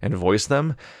that, and voice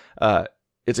them.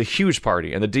 It's a huge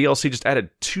party, and the DLC just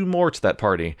added 2 more to that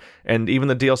party. And even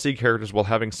the DLC characters, while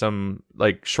having some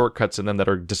like shortcuts in them that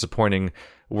are disappointing,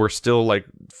 were still like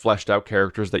fleshed out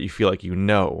characters that you feel like you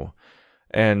know.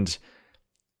 And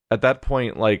at that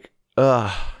point, like,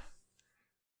 to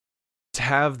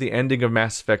have the ending of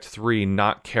Mass Effect 3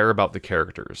 not care about the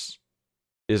characters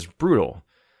is brutal.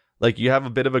 Like, you have a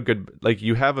bit of a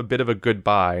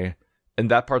goodbye,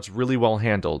 and that part's really well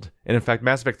handled. And in fact,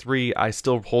 Mass Effect 3, I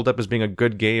still hold up as being a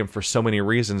good game for so many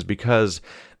reasons, because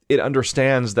it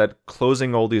understands that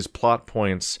closing all these plot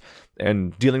points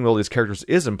and dealing with all these characters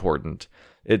is important.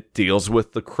 It deals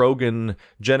with the Krogan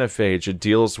genophage, it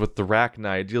deals with the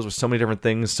Rachni, it deals with so many different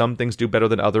things. Some things do better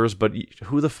than others, but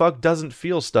who the fuck doesn't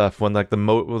feel stuff when like the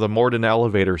Mordin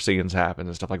elevator scenes happen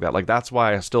and stuff like that? Like, that's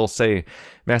why I still say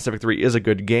Mass Effect 3 is a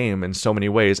good game in so many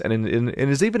ways, and it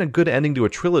is even a good ending to a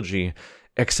trilogy,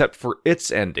 except for its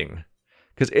ending.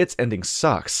 Because its ending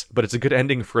sucks, but it's a good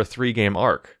ending for a 3-game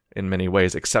arc in many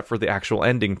ways, except for the actual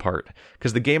ending part.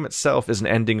 Because the game itself is an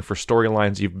ending for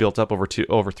storylines you've built up over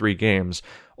 3 games,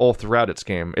 all throughout its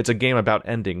game. It's a game about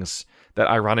endings that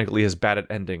ironically is bad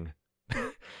at ending.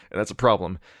 And that's a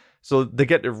problem. So they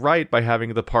get it right by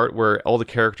having the part where all the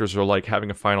characters are like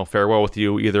having a final farewell with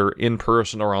you, either in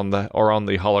person or on the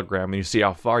hologram, and you see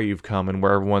how far you've come and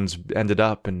where everyone's ended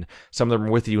up, and some of them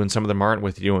are with you and some of them aren't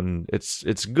with you, and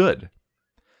it's good.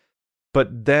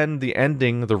 But then the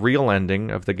ending, the real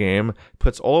ending of the game,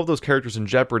 puts all of those characters in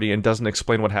jeopardy and doesn't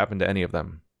explain what happened to any of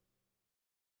them.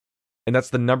 And that's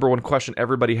the number one question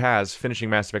everybody has finishing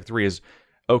Mass Effect 3 is,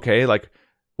 okay, like,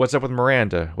 what's up with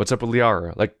Miranda? What's up with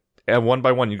Liara? Like, and one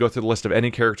by one, you go through the list of any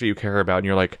character you care about, and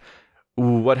you're like,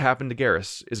 what happened to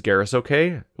Garrus? Is Garrus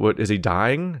okay? Is he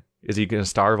dying? Is he going to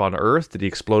starve on Earth? Did he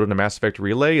explode in a Mass Effect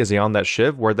relay? Is he on that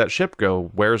ship? Where'd that ship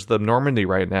go? Where's the Normandy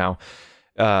right now?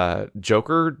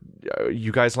 Joker,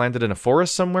 you guys landed in a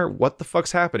forest somewhere? What the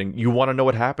fuck's happening? You want to know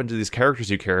what happened to these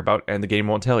characters you care about, and the game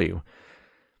won't tell you.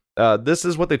 This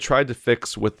is what they tried to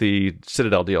fix with the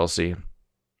Citadel DLC.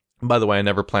 By the way, I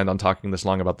never planned on talking this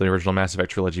long about the original Mass Effect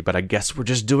trilogy, but I guess we're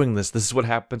just doing this. This is what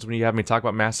happens when you have me talk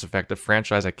about Mass Effect, a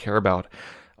franchise I care about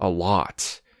a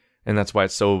lot. And that's why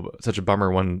it's such a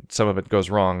bummer when some of it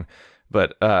goes wrong.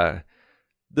 But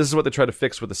this is what they tried to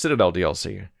fix with the Citadel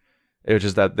DLC. Which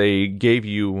is that they gave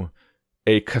you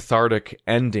a cathartic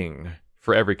ending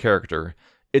for every character.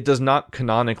 It does not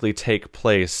canonically take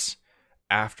place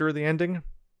after the ending.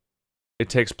 It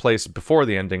takes place before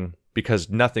the ending,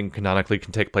 because nothing canonically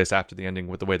can take place after the ending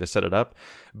with the way they set it up.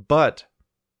 But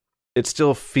it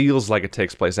still feels like it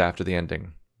takes place after the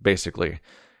ending, basically.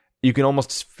 You can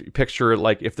almost picture it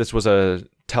like if this was a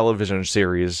television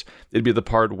series, it'd be the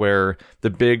part where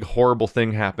the big horrible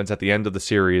thing happens at the end of the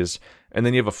series, and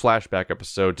then you have a flashback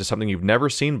episode to something you've never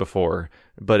seen before,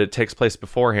 but it takes place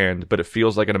beforehand, but it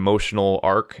feels like an emotional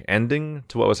arc ending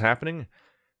to what was happening.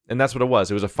 And that's what it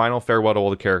was. It was a final farewell to all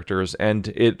the characters, and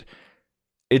it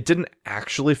didn't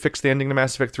actually fix the ending to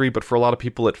Mass Effect 3, but for a lot of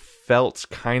people it felt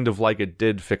kind of like it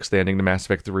did fix the ending to Mass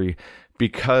Effect 3,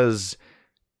 because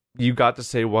you got to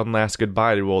say one last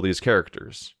goodbye to all these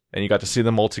characters. And you got to see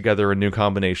them all together in new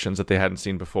combinations that they hadn't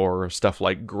seen before. Stuff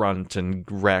like Grunt and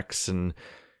Rex and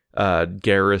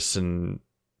Garrus and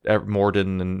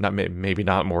Mordin, and maybe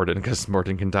not Mordin, because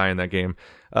Mordin can die in that game.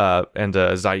 And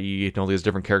Zaid and all these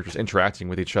different characters interacting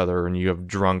with each other. And you have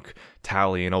Drunk,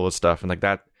 Tali, and all this stuff. And like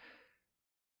that,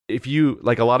 if you,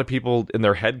 like, a lot of people in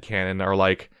their headcanon are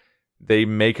like, they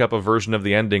make up a version of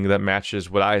the ending that matches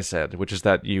what I said, which is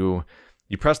that you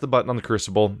press the button on the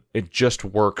Crucible, it just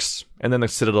works, and then the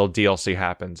Citadel DLC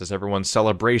happens as everyone's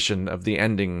celebration of the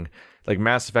ending. Like,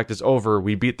 Mass Effect is over,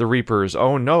 we beat the Reapers,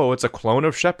 oh no, it's a clone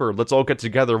of Shepard, let's all get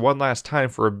together one last time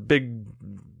for a big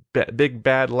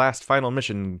bad last final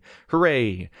mission,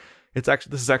 hooray! This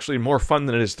is actually more fun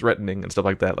than it is threatening, and stuff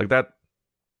like that. Like,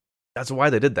 that's why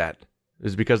they did that.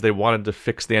 Is because they wanted to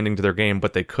fix the ending to their game,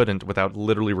 but they couldn't without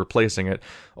literally replacing it.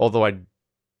 Although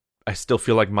I still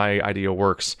feel like my idea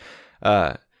works.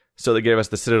 So they gave us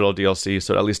the Citadel DLC,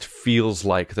 so it at least feels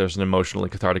like there's an emotionally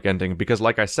cathartic ending. Because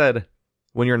like I said,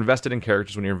 when you're invested in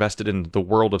characters, when you're invested in the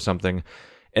world of something,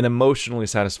 an emotionally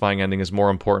satisfying ending is more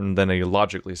important than a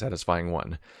logically satisfying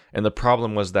one. And the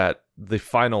problem was that the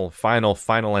final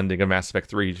ending of Mass Effect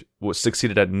 3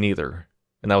 succeeded at neither.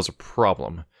 And that was a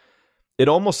problem. It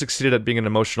almost succeeded at being an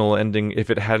emotional ending if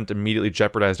it hadn't immediately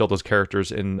jeopardized all those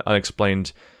characters in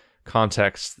unexplained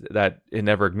context that it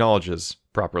never acknowledges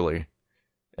properly.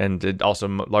 And it also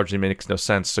largely makes no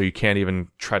sense, so you can't even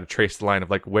try to trace the line of,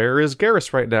 like, where is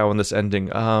Garrus right now in this ending?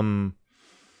 So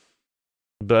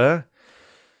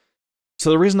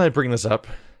the reason I bring this up,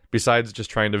 besides just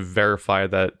trying to verify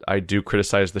that I do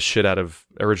criticize the shit out of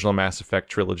original Mass Effect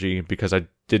trilogy, because I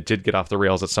did get off the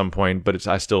rails at some point, but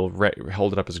I still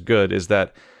hold it up as good, is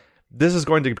that this is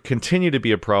going to continue to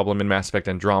be a problem in Mass Effect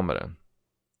Andromeda.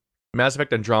 Mass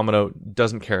Effect Andromeda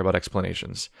doesn't care about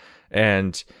explanations.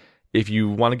 And if you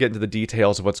want to get into the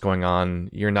details of what's going on,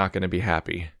 you're not going to be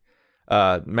happy.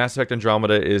 Mass Effect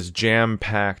Andromeda is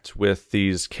jam-packed with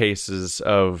these cases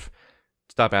of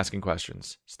stop asking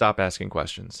questions, stop asking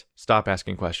questions, stop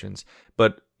asking questions.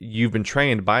 But you've been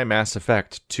trained by Mass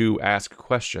Effect to ask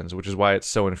questions, which is why it's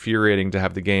so infuriating to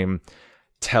have the game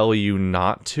tell you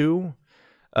not to.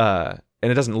 And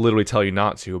it doesn't literally tell you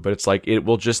not to, but it's like it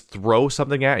will just throw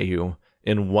something at you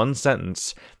in one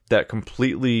sentence that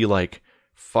completely, like,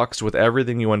 fucks with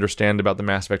everything you understand about the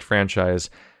Mass Effect franchise,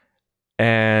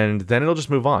 and then it'll just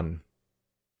move on.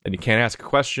 And you can't ask a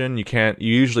question, you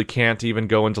usually can't even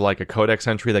go into, like, a codex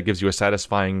entry that gives you a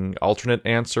satisfying alternate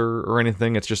answer or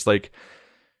anything. It's just like,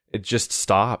 it just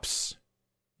stops.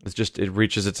 It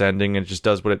reaches its ending, and it just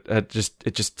does what it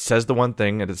just says the one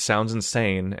thing, and it sounds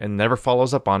insane, and never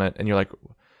follows up on it, and you're like,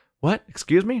 what?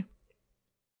 Excuse me?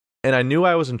 And I knew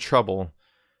I was in trouble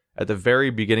at the very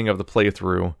beginning of the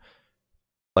playthrough.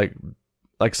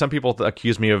 Like some people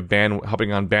accuse me of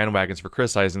hopping on bandwagons for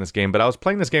criticizing this game, but I was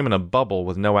playing this game in a bubble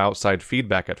with no outside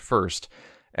feedback at first,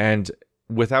 and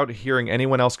without hearing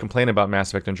anyone else complain about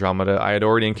Mass Effect Andromeda, I had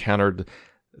already encountered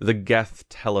the Geth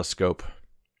telescope.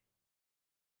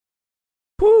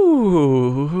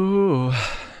 Woo!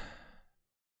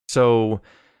 So,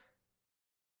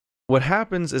 what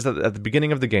happens is that at the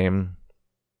beginning of the game,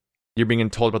 you're being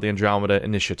told about the Andromeda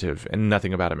Initiative, and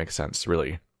nothing about it makes sense,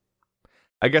 really.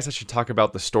 I guess I should talk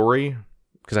about the story,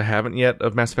 because I haven't yet,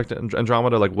 of Mass Effect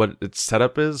Andromeda, like what its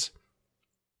setup is.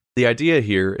 The idea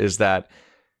here is that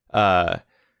at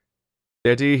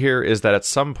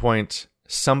some point,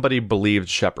 somebody believed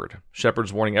Shepard.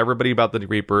 Shepard's warning everybody about the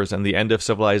Reapers and the end of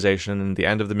civilization and the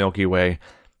end of the Milky Way,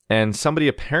 and somebody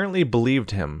apparently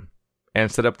believed him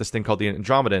and set up this thing called the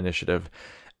Andromeda Initiative.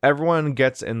 Everyone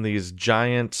gets in these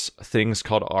giant things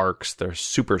called arcs. They're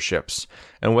super ships.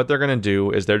 And what they're going to do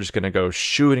is they're just going to go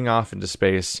shooting off into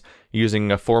space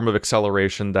using a form of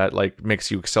acceleration that, like,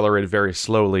 makes you accelerate very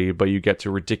slowly, but you get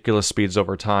to ridiculous speeds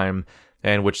over time,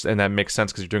 and that makes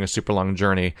sense because you're doing a super long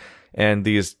journey. And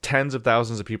these tens of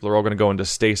thousands of people are all going to go into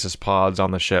stasis pods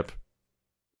on the ship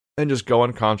and just go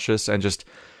unconscious and just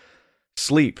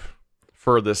sleep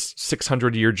for this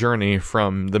 600-year journey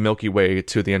from the Milky Way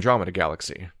to the Andromeda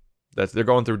Galaxy. They're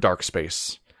going through dark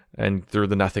space and through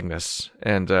the nothingness.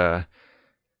 And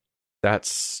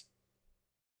that's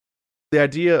the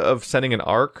idea of sending an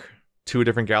arc to a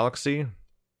different galaxy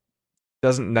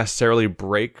doesn't necessarily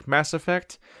break Mass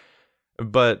Effect,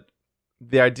 but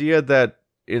the idea that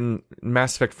in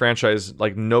Mass Effect franchise,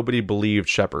 like, nobody believed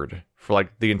Shepard for,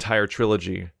 like, the entire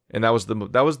trilogy. And that was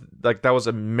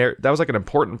like an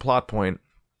important plot point,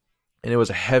 and it was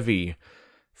a heavy,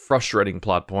 frustrating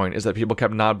plot point, is that people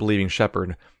kept not believing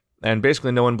Shepard. And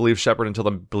basically no one believed Shepard until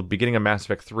the beginning of Mass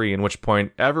Effect 3, in which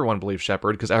point everyone believed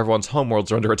Shepard because everyone's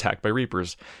homeworlds are under attack by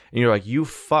Reapers. And you're like, you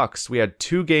fucks, we had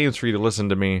 2 games for you to listen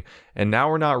to me, and now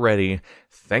we're not ready.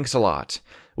 Thanks a lot.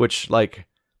 Which, like,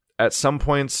 at some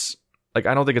points, like,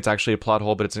 I don't think it's actually a plot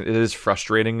hole, but it is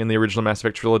frustrating in the original Mass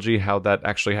Effect trilogy how that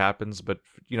actually happens, but,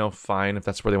 you know, fine if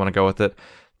that's where they want to go with it.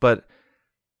 But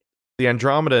the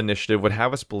Andromeda Initiative would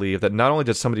have us believe that not only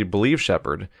did somebody believe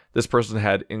Shepard, this person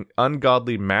had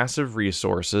ungodly massive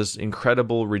resources,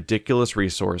 incredible, ridiculous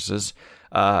resources,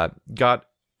 got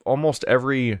almost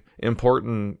every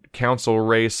important council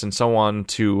race and so on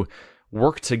to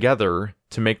work together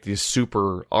to make these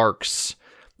super arcs,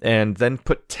 and then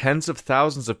put tens of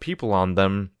thousands of people on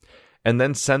them, and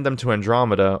then send them to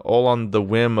Andromeda, all on the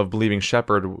whim of believing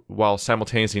Shepard, while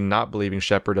simultaneously not believing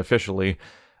Shepard officially.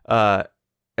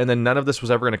 And then none of this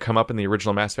was ever going to come up in the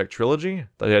original Mass Effect trilogy.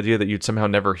 The idea that you'd somehow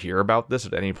never hear about this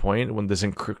at any point, when this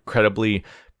incredibly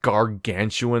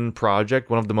gargantuan project,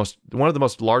 one of the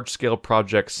most large-scale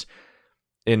projects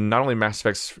in not only Mass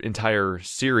Effect's entire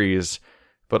series,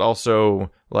 but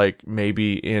also, like,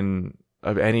 maybe in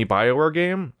of any BioWare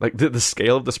game. Like the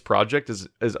scale of this project is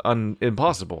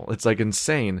impossible. It's like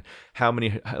insane how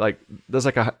many, like there's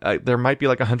like there might be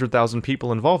like 100,000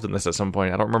 people involved in this at some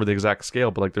point. I don't remember the exact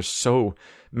scale, but like there's so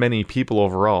many people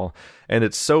overall, and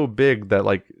it's so big that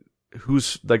like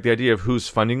who's like the idea of who's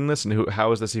funding this and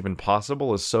how is this even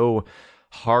possible is so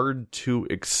hard to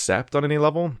accept on any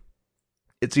level.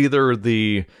 It's either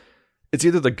the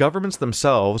governments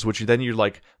themselves, which then you're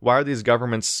like, why are these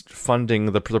governments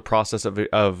funding the process of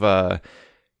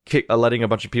letting a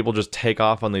bunch of people just take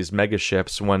off on these mega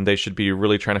ships when they should be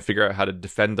really trying to figure out how to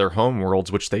defend their home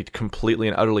worlds, which they completely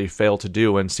and utterly fail to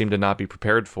do and seem to not be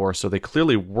prepared for. So they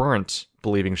clearly weren't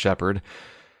believing Shepard.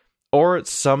 Or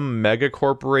it's some mega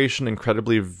corporation,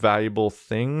 incredibly valuable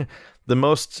thing. The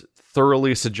most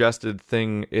thoroughly suggested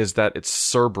thing is that it's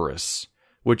Cerberus,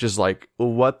 which is like,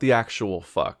 what the actual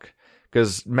fuck?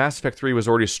 Because Mass Effect 3 was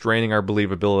already straining our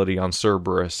believability on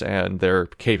Cerberus and their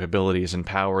capabilities and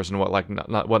powers and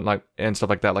and stuff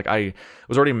like that. Like, I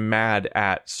was already mad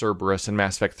at Cerberus in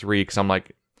Mass Effect 3 because I'm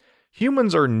like,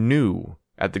 humans are new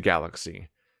at the galaxy.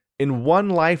 In one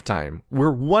lifetime,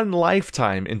 we're one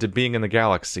lifetime into being in the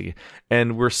galaxy,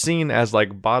 and we're seen as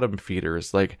like bottom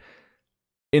feeders. Like,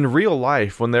 in real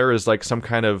life, when there is like some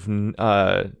kind of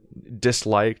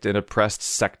disliked and oppressed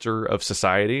sector of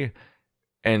society,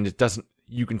 and it doesn't,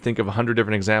 you can think of 100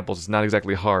 different examples. It's not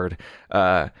exactly hard.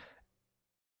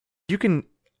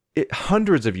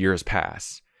 Hundreds of years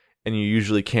pass, and you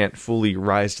usually can't fully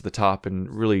rise to the top and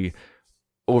really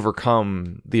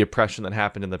overcome the oppression that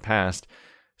happened in the past.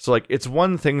 So, like, it's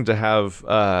one thing to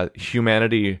have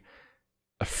humanity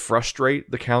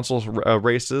frustrate the Council's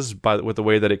races with the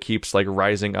way that it keeps, like,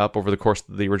 rising up over the course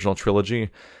of the original trilogy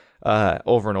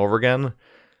over and over again.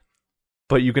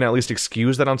 But you can at least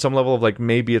excuse that on some level of, like,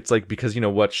 maybe it's, like, because, you know,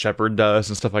 what Shepard does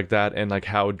and stuff like that, and, like,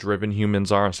 how driven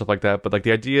humans are and stuff like that. But, like,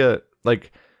 the idea,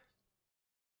 like,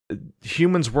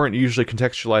 humans weren't usually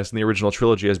contextualized in the original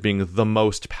trilogy as being the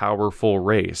most powerful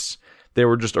race. They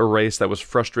were just a race that was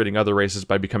frustrating other races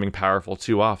by becoming powerful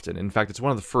too often. In fact, it's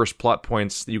one of the first plot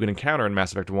points that you can encounter in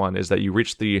Mass Effect 1 is that you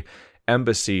reach the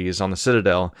embassies on the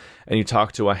Citadel, and you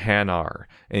talk to a Hanar,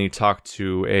 and you talk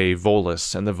to a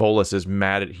Volus, and the Volus is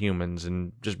mad at humans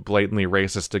and just blatantly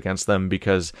racist against them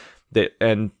because they,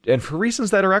 and for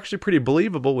reasons that are actually pretty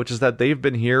believable, which is that they've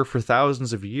been here for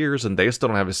thousands of years and they still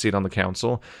don't have a seat on the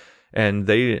Council, and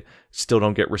they still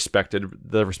don't get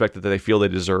the respect that they feel they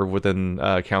deserve within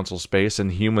Council space,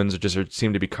 and humans just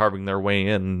seem to be carving their way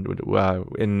in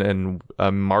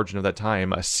a margin of that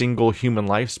time, a single human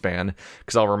lifespan.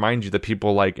 Because I'll remind you that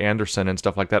people like Anderson and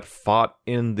stuff like that fought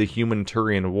in the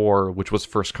Human-Turian War, which was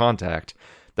First Contact.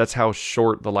 That's how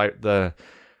short the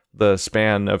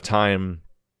span of time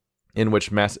in which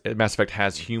Mass Effect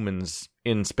has humans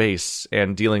in space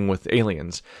and dealing with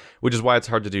aliens, which is why it's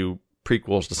hard to do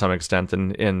prequels to some extent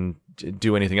and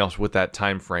do anything else with that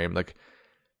time frame. Like,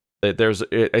 there's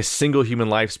a single human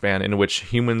lifespan in which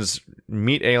humans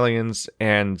meet aliens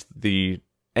and the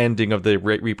ending of the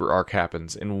Reaper arc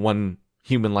happens in one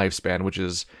human lifespan, which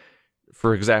is,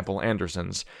 for example,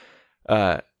 Anderson's.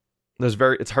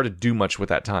 It's hard to do much with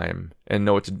that time and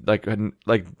know what to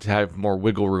like to have more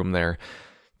wiggle room there.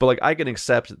 But like, I can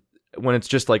accept when it's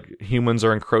just like humans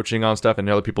are encroaching on stuff and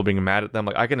other people being mad at them.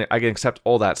 Like, I can accept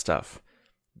all that stuff.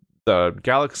 The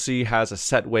galaxy has a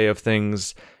set way of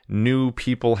things. New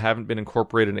people haven't been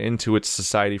incorporated into its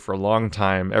society for a long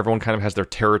time. Everyone kind of has their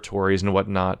territories and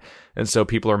whatnot, and so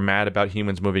people are mad about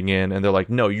humans moving in. And they're like,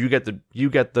 "No, you get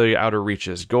the outer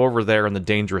reaches. Go over there in the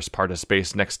dangerous part of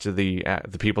space, next to the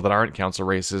people that aren't Council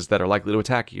races that are likely to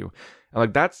attack you." And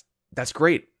like, that's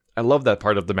great. I love that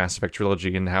part of the Mass Effect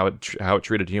trilogy and how it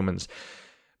treated humans.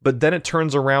 But then it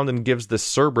turns around and gives this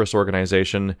Cerberus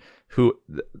organization who,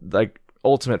 like,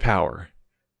 ultimate power.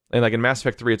 And like in Mass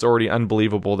Effect 3, it's already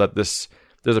unbelievable that there's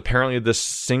apparently this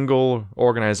single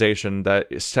organization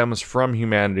that stems from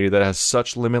humanity that has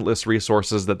such limitless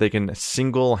resources that they can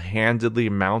single-handedly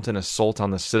mount an assault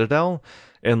on the Citadel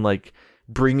and like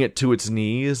bring it to its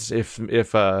knees if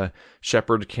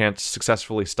Shepard can't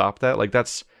successfully stop that. Like,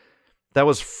 that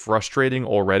was frustrating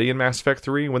already in Mass Effect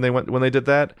 3 when they did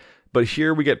that. But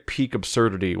here we get peak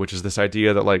absurdity, which is this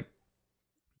idea that like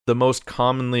the most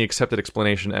commonly accepted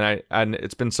explanation, and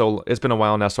it's been a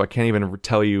while now, so I can't even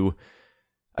tell you.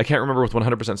 I can't remember with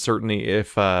 100% certainty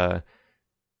if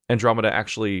Andromeda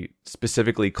actually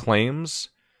specifically claims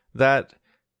that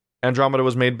Andromeda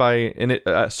was made by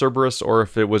Cerberus, or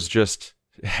if it was just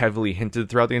heavily hinted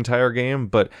throughout the entire game.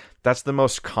 But that's the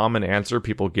most common answer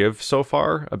people give so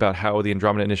far about how the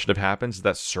Andromeda Initiative happens,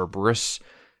 that Cerberus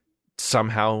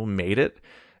somehow made it.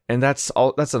 And that's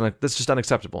just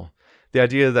unacceptable. the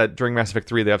idea that during Mass Effect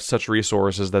 3 they have such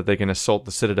resources that they can assault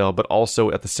the Citadel, but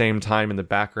also at the same time in the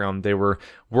background they were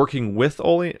working with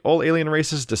all alien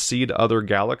races to seed other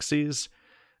galaxies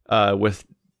with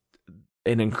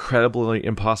an incredibly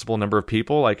impossible number of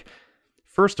people. Like,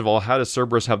 first of all, how does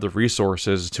Cerberus have the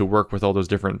resources to work with all those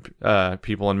different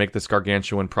people and make this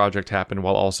gargantuan project happen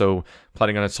while also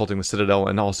planning on assaulting the Citadel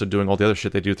and also doing all the other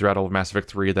shit they do throughout all of Mass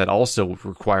Effect 3 that also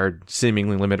required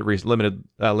seemingly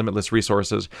limitless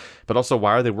resources? But also,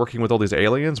 why are they working with all these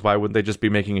aliens? Why wouldn't they just be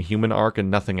making a human arc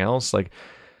and nothing else? Like,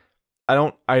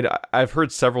 I've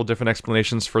heard several different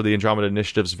explanations for the Andromeda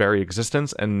Initiative's very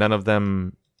existence, and none of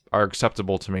them are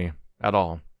acceptable to me at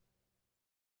all.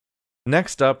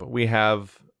 Next up, we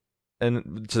have,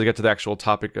 and to get to the actual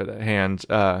topic at hand,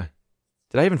 did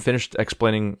I even finish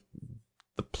explaining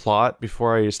the plot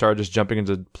before I started just jumping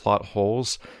into plot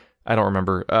holes? I don't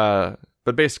remember.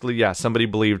 But basically, yeah, somebody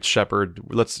believed Shepard,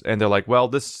 and they're like, well,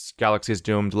 this galaxy is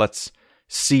doomed, let's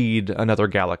seed another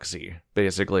galaxy,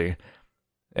 basically.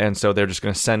 And so they're just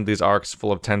going to send these arcs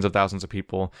full of tens of thousands of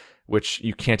people, which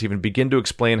you can't even begin to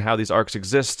explain how these arcs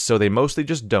exist, so they mostly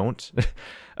just don't.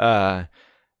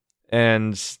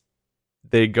 And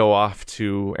they go off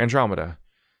to Andromeda.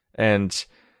 And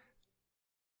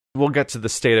we'll get to the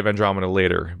state of Andromeda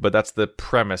later, but that's the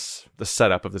premise, the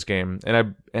setup of this game.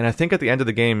 And I think at the end of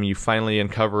the game, you finally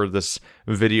uncover this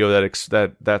video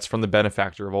that's from the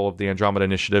benefactor of all of the Andromeda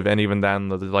Initiative, and even then,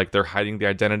 like, they're hiding the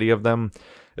identity of them.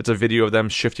 It's a video of them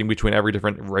shifting between every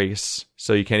different race,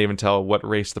 so you can't even tell what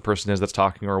race the person is that's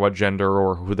talking, or what gender,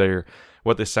 or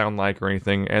what they sound like, or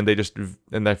anything. And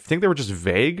I think they were just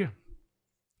vague.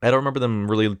 I don't remember them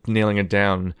really nailing it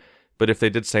down, but if they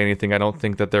did say anything, I don't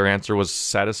think that their answer was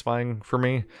satisfying for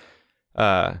me.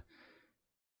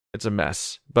 It's a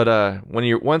mess. But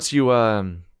once you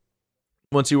arrive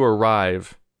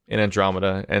in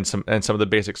Andromeda and some of the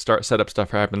basic setup stuff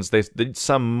happens,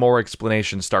 some more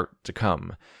explanations start to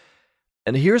come.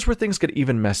 And here's where things get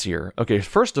even messier. Okay,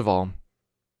 first of all,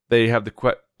 they have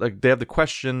the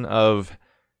question of,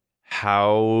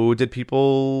 how did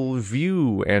people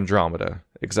view Andromeda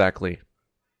exactly?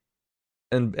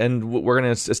 And what we're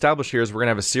going to establish here is we're going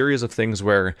to have a series of things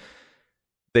where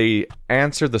they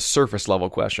answer the surface level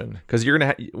question. Because you're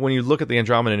going to when you look at the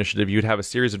Andromeda Initiative, you'd have a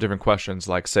series of different questions,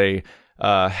 like, say,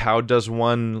 how does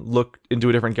one look into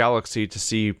a different galaxy to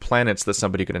see planets that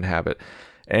somebody could inhabit?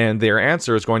 And their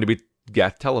answer is going to be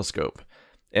Geth Telescope.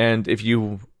 And if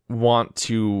you want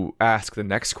to ask the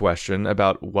next question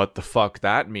about what the fuck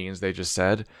that means they just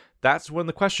said, that's when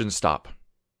the questions stop.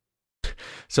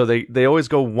 So they always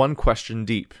go one question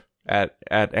deep at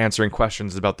answering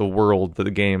questions about the world, the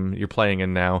game you're playing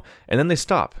in now, and then they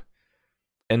stop.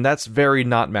 And that's very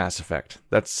not Mass Effect.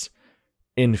 That's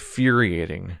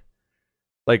infuriating.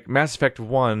 Like Mass Effect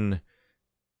 1,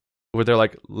 where they're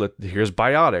like, here's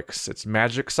biotics, it's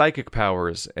magic psychic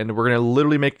powers, and we're going to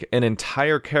literally make an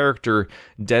entire character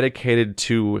dedicated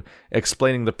to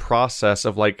explaining the process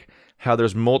of, like, how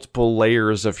there's multiple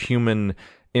layers of human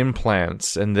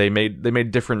implants, and they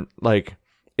made different, like,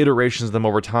 iterations of them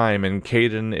over time, and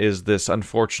Kaidan is this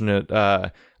unfortunate,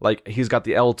 like, he's got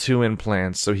the L2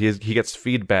 implants, so he gets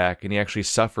feedback, and he actually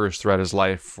suffers throughout his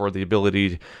life for the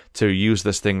ability to use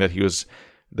this thing that he's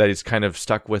kind of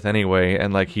stuck with anyway,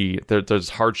 and like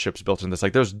there's hardships built in this.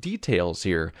 Like, there's details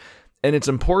here, and it's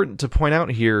important to point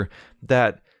out here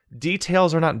that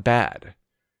details are not bad.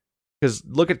 Because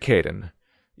look at Kaidan.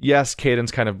 Yes,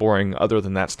 Kaidan's kind of boring other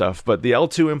than that stuff, but the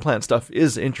L2 implant stuff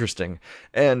is interesting,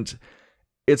 and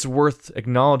it's worth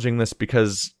acknowledging this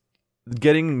because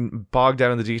getting bogged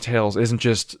down in the details isn't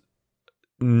just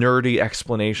nerdy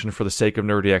explanation for the sake of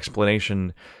nerdy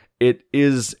explanation. It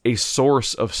is a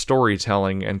source of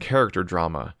storytelling and character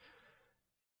drama.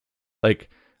 Like,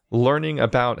 learning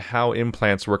about how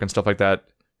implants work and stuff like that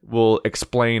will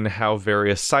explain how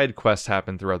various side quests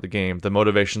happen throughout the game, the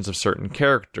motivations of certain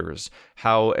characters,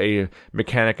 how a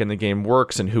mechanic in the game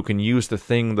works, and who can use the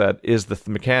thing that is the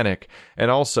mechanic,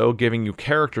 and also giving you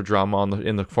character drama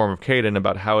in the form of Kaidan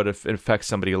about how it affects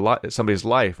somebody's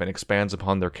life and expands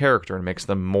upon their character and makes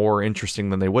them more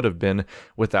interesting than they would have been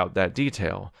without that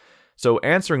detail. So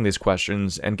answering these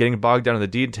questions and getting bogged down in the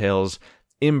details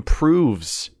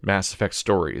improves Mass Effect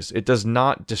stories. It does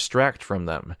not distract from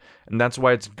them. And that's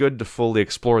why it's good to fully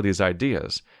explore these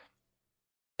ideas.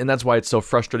 And that's why it's so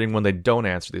frustrating when they don't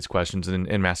answer these questions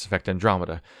in Mass Effect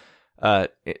Andromeda.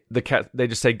 They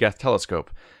just say Geth Telescope.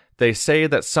 They say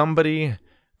that somebody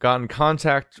got in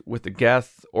contact with the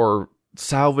Geth or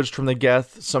salvaged from the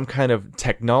Geth some kind of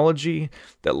technology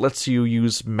that lets you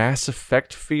use Mass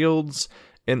Effect fields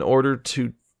in order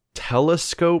to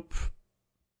telescope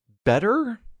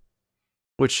better,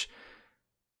 which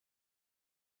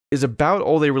is about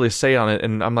all they really say on it.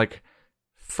 And I'm like,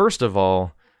 first of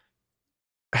all,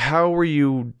 how were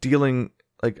you dealing?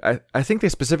 Like, I think they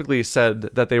specifically said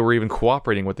that they were even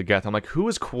cooperating with the Geth. I'm like, who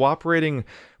is cooperating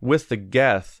with the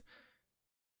Geth?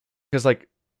 Because, like,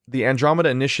 the Andromeda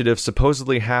Initiative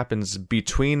supposedly happens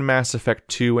between Mass Effect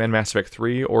 2 and Mass Effect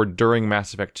 3, or during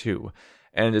Mass Effect 2.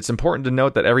 And it's important to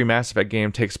note that every Mass Effect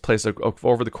game takes place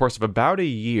over the course of about a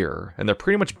year, and they're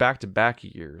pretty much back-to-back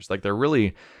years. Like,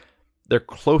 they're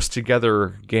close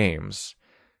together games.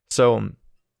 So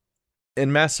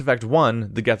in Mass Effect 1,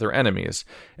 the Geth are enemies.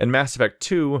 In Mass Effect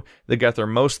 2, the Geth are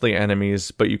mostly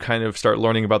enemies, but you kind of start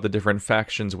learning about the different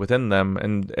factions within them,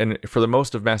 and for the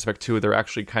most of Mass Effect 2, they're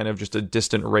actually kind of just a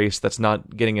distant race that's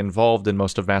not getting involved in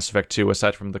most of Mass Effect 2,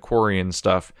 aside from the Quarian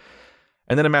stuff.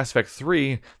 And then in Mass Effect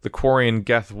 3, the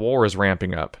Quarian-Geth war is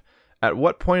ramping up. At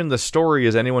what point in the story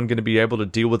is anyone going to be able to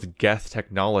deal with Geth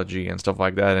technology and stuff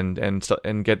like that,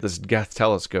 and get this Geth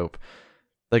telescope?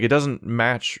 Like, it doesn't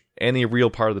match any real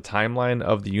part of the timeline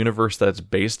of the universe that it's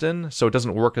based in, so it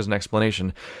doesn't work as an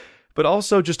explanation. But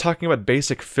also, just talking about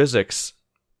basic physics,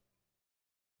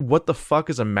 what the fuck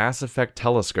is a Mass Effect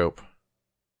telescope?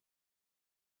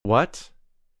 What?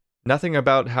 Nothing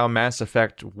about how Mass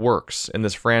Effect works in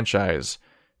this franchise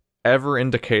ever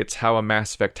indicates how a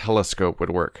Mass Effect telescope would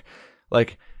work.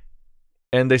 Like,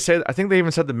 and they say, I think they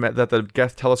even said that the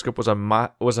Geth telescope was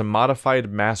a modified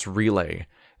mass relay.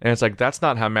 And it's like, that's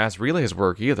not how mass relays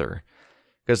work either.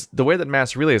 Because the way that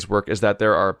mass relays work is that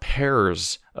there are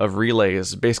pairs of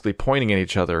relays basically pointing at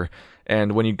each other.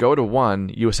 And when you go to one,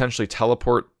 you essentially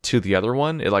teleport to the other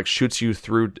one. It like shoots you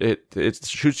through it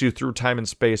shoots you through time and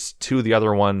space to the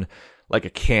other one like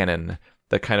a cannon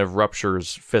that kind of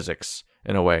ruptures physics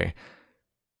in a way.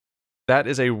 That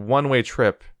is a one-way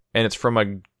trip, and it's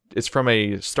from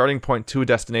a starting point to a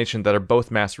destination that are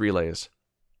both mass relays.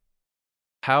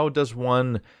 How does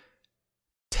one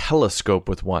telescope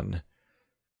with one?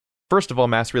 First of all,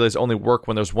 mass relays only work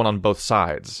when there's one on both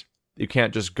sides. You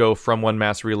can't just go from one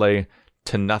mass relay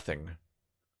to nothing.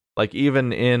 Like,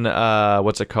 even in,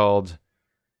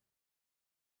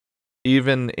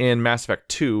 even in Mass Effect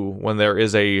 2, when there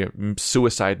is a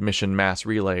suicide mission mass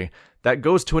relay, that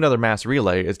goes to another mass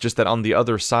relay. It's just that on the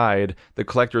other side, the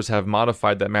collectors have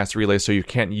modified that mass relay so you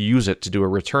can't use it to do a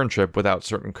return trip without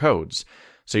certain codes.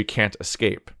 So you can't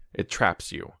escape. It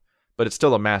traps you. But it's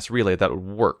still a mass relay that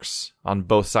works on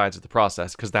both sides of the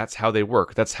process, because that's how they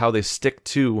work. That's how they stick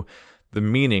to the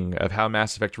meaning of how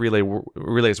Mass Effect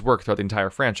relays work throughout the entire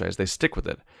franchise. They stick with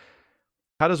it.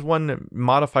 How does one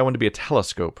modify one to be a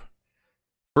telescope?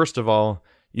 First of all,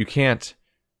 you can't...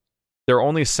 They're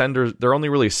only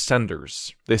really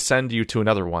senders. They send you to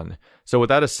another one. So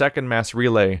without a second mass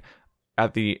relay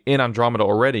in Andromeda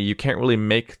already, you can't really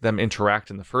make them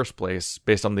interact in the first place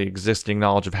based on the existing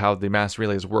knowledge of how the mass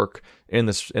relays work in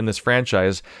this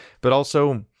franchise. But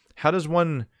also, how does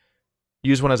one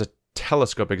use one as a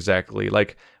telescope exactly?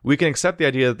 Like, we can accept the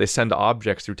idea that they send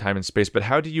objects through time and space, but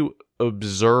how do you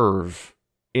observe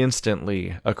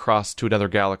instantly across to another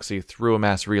galaxy through a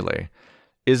mass relay?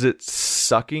 Is it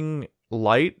sucking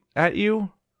light at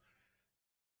you?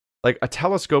 Like, a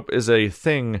telescope is a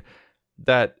thing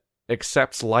that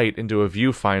accepts light into a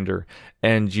viewfinder,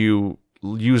 and you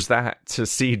use that to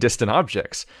see distant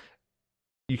objects.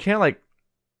 You can't, like,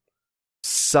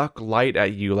 suck light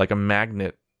at you like a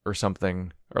magnet or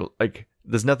something. Or, like,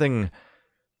 there's nothing...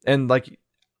 And, like,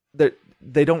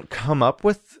 they don't come up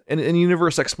with an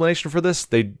in-universe explanation for this.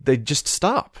 They just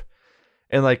stop.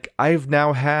 And, like, I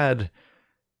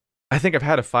think I've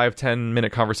had a 5-10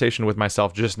 minute conversation with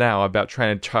myself just now about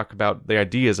trying to talk about the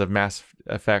ideas of Mass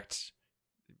Effect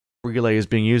relays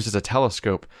being used as a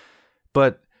telescope,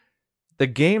 but the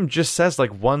game just says like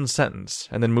one sentence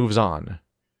and then moves on.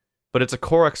 But it's a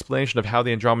core explanation of how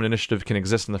the Andromeda Initiative can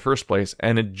exist in the first place,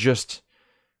 and it just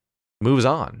moves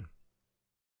on.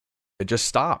 It just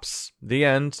stops. The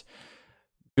end.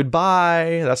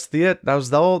 Goodbye. That's it.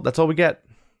 That's all we get.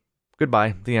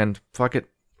 Goodbye. The end. Fuck it.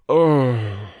 Oh,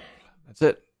 that's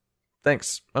it.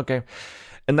 Thanks. Okay.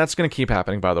 And that's going to keep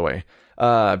happening, by the way.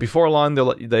 Before long,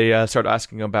 they start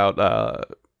asking about,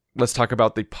 let's talk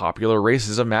about the popular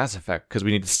races of Mass Effect, because we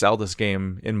need to sell this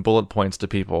game in bullet points to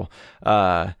people.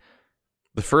 The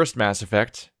first Mass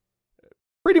Effect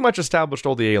pretty much established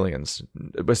all the aliens,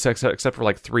 except for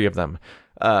like 3 of them.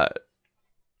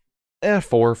 4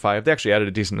 or 5. They actually added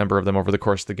a decent number of them over the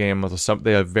course of the game.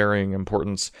 They have varying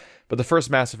importance. But the first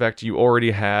Mass Effect, you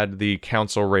already had the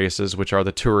Council races, which are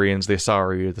the Turians, the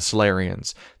Asari, the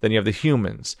Solarians. Then you have the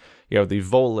humans. You have the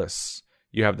Volus.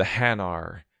 You have the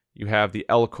Hanar. You have the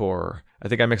Elcor. I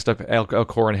think I mixed up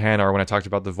Elcor and Hanar when I talked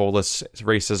about the Volus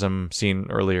racism scene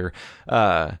earlier.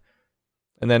 And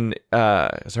then,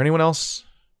 is there anyone else?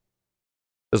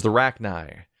 There's the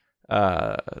Rachni.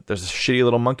 There's shitty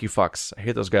little monkey fucks. I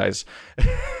hate those guys.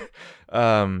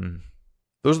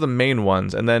 Those are the main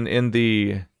ones. And then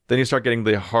then you start getting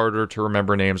the harder to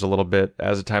remember names a little bit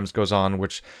as the times goes on,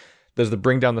 which there's the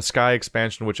Bring Down the Sky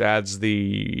expansion, which adds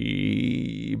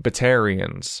the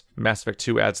Batarians. Mass Effect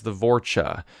 2 adds the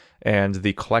Vorcha and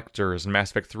the Collectors. And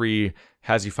Mass Effect 3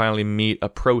 has you finally meet a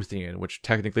Prothean, which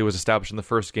technically was established in the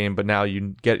first game, but now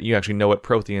you actually know what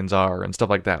Protheans are and stuff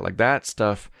like that. Like that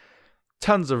stuff.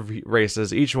 Tons of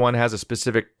races. Each one has a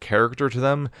specific character to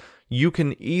them. You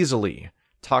can easily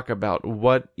talk about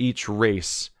what each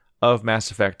race of Mass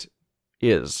Effect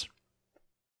is.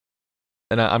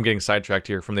 And I'm getting sidetracked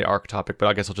here from the ARC topic, but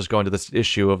I guess I'll just go into this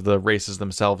issue of the races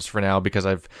themselves for now because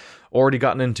I've already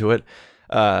gotten into it.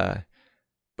 But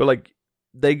like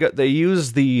they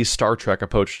use the Star Trek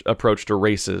approach to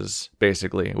races,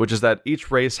 basically, which is that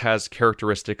each race has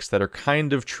characteristics that are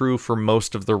kind of true for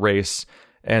most of the race,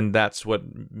 and that's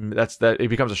that it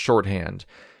becomes a shorthand.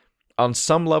 On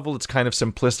some level, it's kind of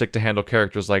simplistic to handle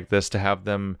characters like this, to have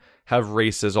them have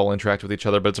races all interact with each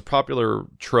other, but it's a popular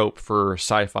trope for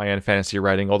sci-fi and fantasy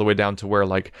writing, all the way down to where,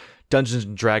 like, Dungeons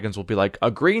and Dragons will be like, a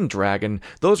green dragon,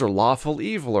 those are lawful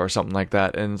evil, or something like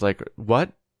that, and it's like,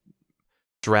 what?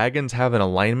 Dragons have an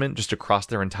alignment just across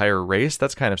their entire race?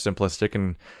 That's kind of simplistic,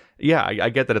 and yeah, I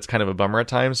get that it's kind of a bummer at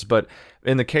times, but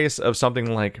in the case of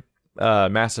something like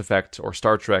Mass Effect or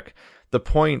Star Trek, the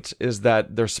point is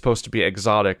that they're supposed to be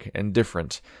exotic and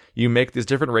different. You make these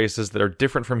different races that are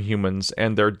different from humans,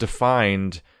 and they're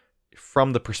defined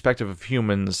from the perspective of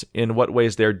humans in what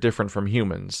ways they're different from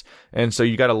humans. And so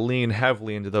you got to lean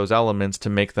heavily into those elements to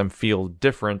make them feel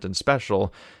different and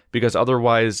special, because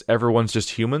otherwise everyone's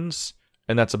just humans,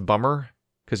 and that's a bummer.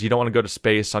 Because you don't want to go to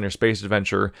space on your space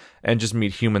adventure and just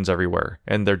meet humans everywhere,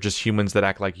 and they're just humans that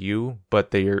act like you,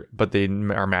 but they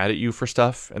are mad at you for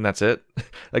stuff, and that's it.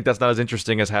 Like, that's not as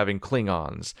interesting as having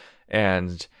Klingons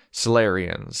and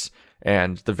Solarians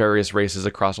and the various races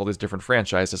across all these different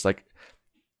franchises. Like,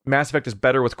 Mass Effect is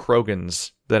better with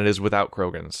Krogans than it is without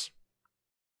Krogans.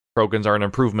 Krogans are an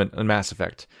improvement in Mass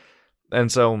Effect, and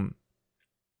so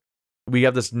we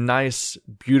have this nice,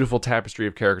 beautiful tapestry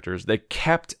of characters. They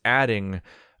kept adding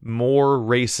more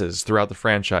races throughout the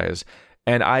franchise,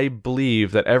 and I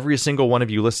believe that every single one of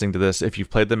you listening to this, if you've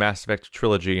played the Mass Effect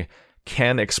trilogy,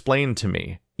 can explain to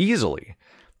me easily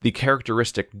the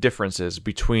characteristic differences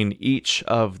between each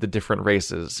of the different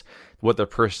races, what their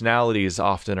personalities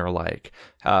often are like,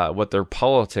 what their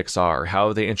politics are,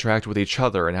 how they interact with each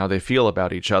other, and how they feel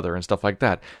about each other, and stuff like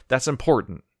that. That's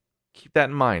important. Keep that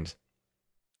in mind.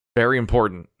 Very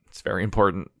important. It's very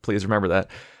important. Please remember that.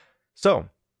 So,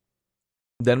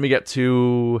 then we get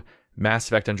to Mass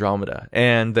Effect Andromeda.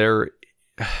 And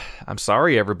I'm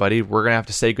sorry, everybody. We're going to have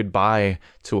to say goodbye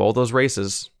to all those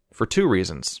races for two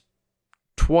reasons.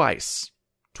 Twice.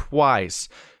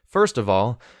 First of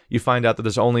all, you find out that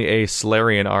there's only a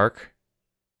Solarian arc,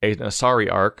 an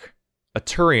Asari arc, a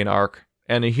Turian arc,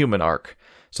 and a human arc.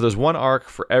 So there's one arc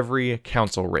for every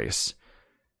council race.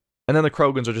 And then the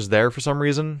Krogans are just there for some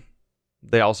reason.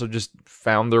 They also just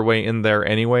found their way in there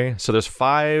anyway. So there's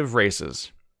 5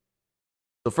 races.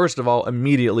 So first of all,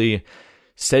 immediately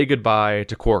say goodbye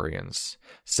to Quarians.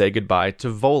 Say goodbye to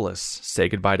Volus. Say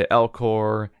goodbye to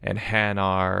Elcor and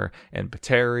Hanar and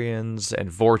Batarians and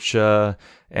Vorcha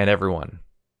and everyone.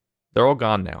 They're all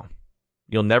gone now.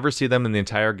 You'll never see them in the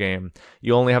entire game.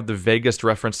 You only have the vaguest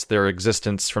reference to their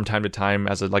existence from time to time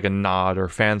as like a nod or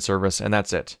fan service, and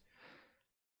that's it.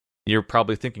 You're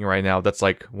probably thinking right now that's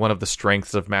like one of the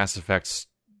strengths of Mass Effect's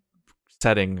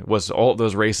setting was all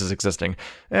those races existing.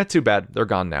 Too bad. They're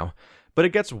gone now. But it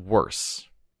gets worse.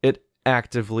 It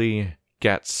actively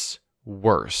gets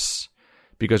worse.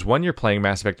 Because when you're playing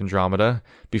Mass Effect Andromeda,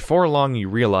 before long you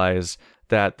realize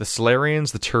that the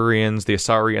Solarians, the Turians, the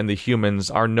Asari, and the humans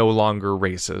are no longer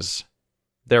races.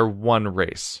 They're one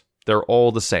race. They're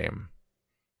all the same.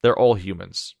 They're all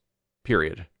humans.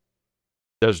 Period.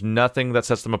 There's nothing that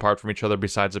sets them apart from each other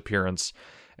besides appearance.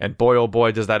 And boy, oh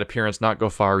boy, does that appearance not go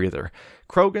far either.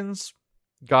 Krogans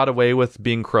got away with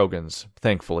being Krogans,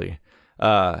 thankfully.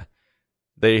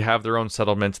 They have their own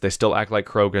settlements. They still act like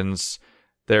Krogans.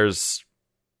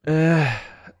 I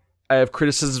have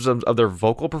criticisms of their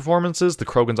vocal performances. The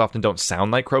Krogans often don't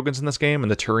sound like Krogans in this game, and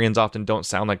the Turians often don't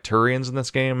sound like Turians in this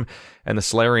game, and the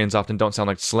Solarians often don't sound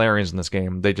like Solarians in this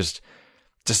game. They just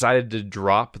decided to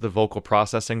drop the vocal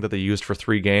processing that they used for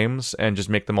 3 games and just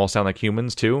make them all sound like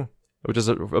humans too, which is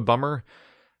a bummer.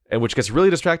 and which gets really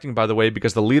distracting, by the way,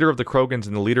 because the leader of the Krogans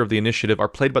and the leader of the Initiative are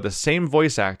played by the same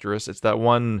voice actress. It's that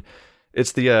one.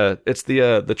 It's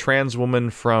the trans woman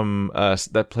from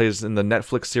that plays in the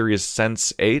Netflix series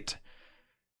Sense8.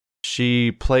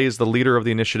 She plays the leader of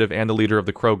the Initiative and the leader of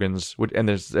the Krogans, and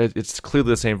it's clearly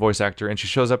the same voice actor, and she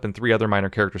shows up in 3 other minor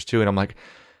characters too. And I'm like,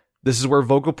 this is where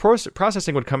vocal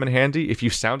processing would come in handy. If you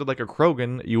sounded like a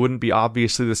Krogan, you wouldn't be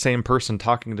obviously the same person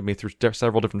talking to me through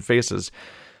several different faces.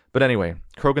 But anyway,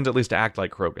 Krogans at least act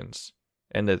like Krogans,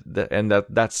 and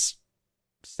that's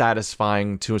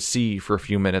satisfying to see for a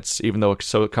few minutes, even though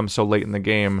it comes so late in the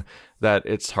game that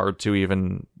it's hard to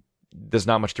even. There's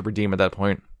not much to redeem at that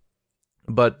point.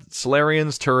 But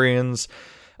Salarians, Turians,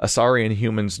 Asari, and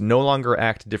humans no longer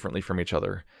act differently from each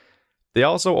other. They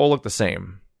also all look the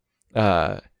same,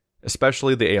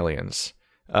 especially the aliens.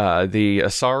 The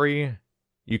Asari,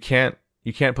 you can't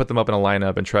put them up in a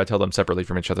lineup and try to tell them separately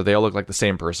from each other. They all look like the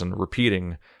same person,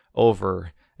 repeating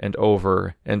over and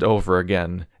over and over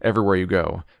again everywhere you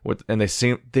go. And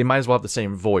they might as well have the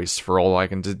same voice for all I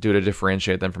can do to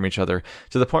differentiate them from each other.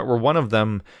 To the point where one of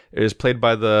them is played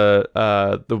by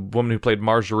the woman who played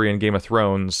Marjorie in Game of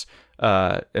Thrones,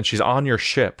 and she's on your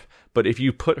ship. But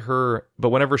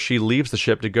whenever she leaves the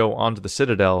ship to go onto the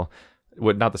Citadel,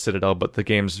 not the Citadel, but the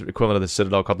game's equivalent of the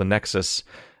Citadel called the Nexus,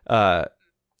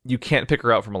 you can't pick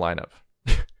her out from a lineup.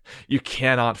 You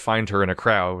cannot find her in a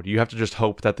crowd. You have to just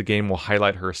hope that the game will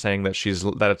highlight her saying that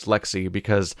it's Lexi,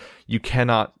 because you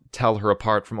cannot tell her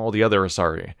apart from all the other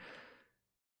Asari.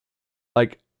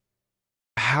 Like,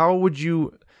 how would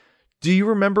you... Do you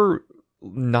remember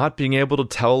not being able to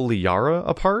tell Liara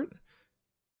apart?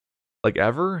 Like,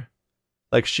 ever?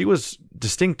 Like, she was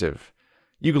distinctive.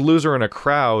 You could lose her in a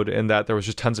crowd in that there was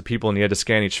just tons of people and you had to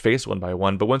scan each face one by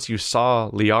one, but once you saw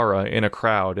Liara in a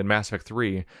crowd in Mass Effect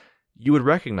 3... you would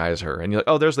recognize her, and you're like,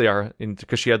 oh, there's Liara,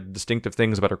 because she had distinctive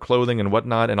things about her clothing and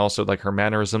whatnot, and also like her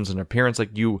mannerisms and appearance.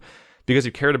 Like because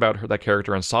you cared about that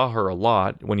character and saw her a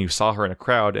lot, when you saw her in a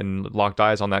crowd and locked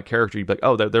eyes on that character, you'd be like,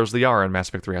 oh, there's Liara in Mass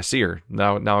Effect 3. I see her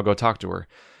now. I'll go talk to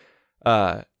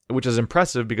her, which is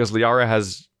impressive because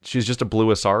Liara she's just a blue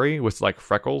Asari with like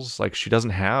freckles. Like, she doesn't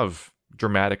have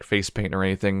dramatic face paint or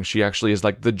anything. She actually is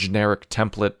like the generic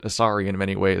template Asari in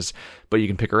many ways, but you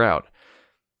can pick her out.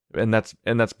 And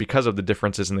that's because of the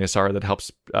differences in the Asari that helps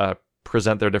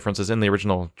present their differences in the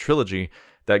original trilogy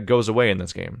that goes away in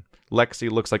this game.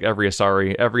 Lexi looks like every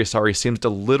Asari. Every Asari seems to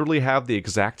literally have the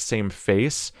exact same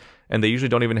face, and they usually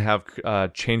don't even have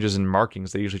changes in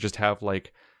markings. They usually just have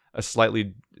like a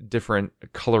slightly different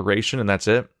coloration, and that's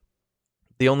it.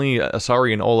 The only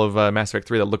Asari in all of Mass Effect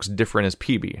 3 that looks different is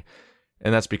Peebee.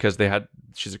 And that's because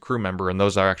she's a crew member, and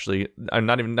those are actually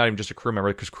not even just a crew member,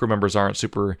 because crew members aren't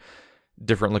super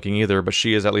different looking either, but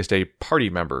she is at least a party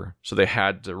member, so they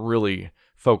had to really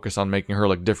focus on making her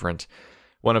look different.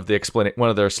 One of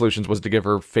their solutions was to give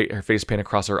her her face paint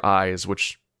across her eyes,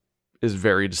 which is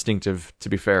very distinctive, to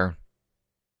be fair.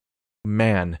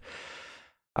 Man,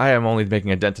 I am only making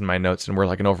a dent in my notes, and we're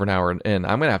like over an hour in.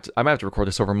 I'm gonna have to record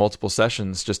this over multiple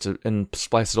sessions and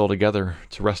splice it all together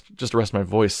to rest my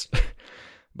voice.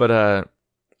 But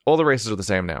all the races are the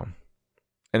same now,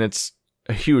 and it's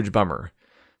a huge bummer.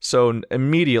 So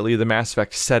immediately the Mass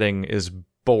Effect setting is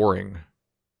boring.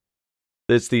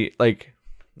 It's I'm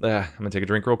gonna take a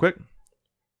drink real quick.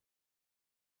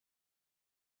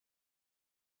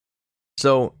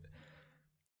 So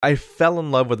I fell in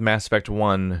love with Mass Effect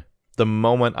 1 the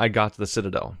moment I got to the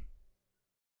Citadel.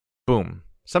 Boom.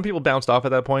 Some people bounced off at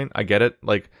that point. I get it.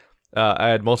 Like, I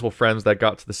had multiple friends that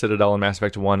got to the Citadel in Mass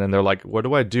Effect 1, and they're like, what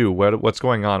do I do? What's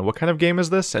going on? What kind of game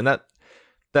is this? And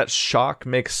that shock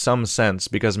makes some sense,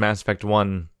 because Mass Effect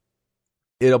 1,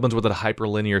 it opens with a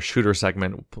hyperlinear shooter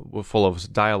segment full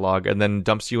of dialogue, and then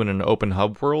dumps you in an open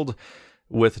hub world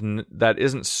that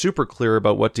isn't super clear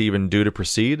about what to even do to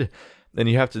proceed. Then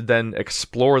you have to then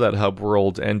explore that hub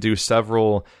world and do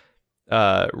several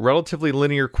relatively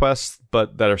linear quests,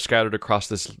 but that are scattered across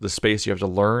the space you have to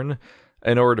learn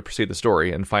in order to proceed the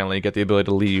story, and finally get the ability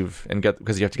to leave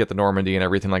because you have to get the Normandy and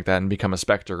everything like that and become a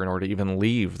Spectre in order to even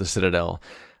leave the Citadel.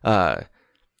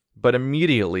 But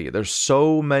immediately there's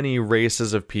so many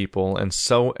races of people and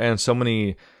so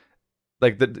many,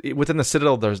 like, within the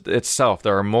Citadel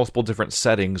there are multiple different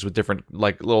settings with different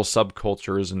like little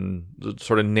subcultures and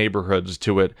sort of neighborhoods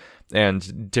to it,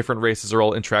 and different races are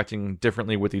all interacting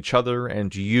differently with each other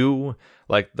and you,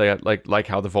 like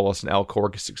how the Volos and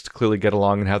Elcor clearly get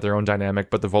along and have their own dynamic,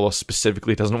 but the Volos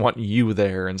specifically doesn't want you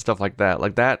there and stuff like that.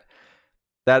 Like that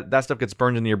stuff gets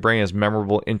burned into your brain as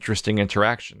memorable, interesting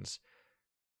interactions.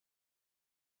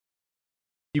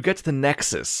 You get to the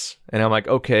Nexus, and I'm like,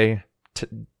 okay,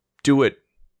 do it.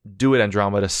 do it,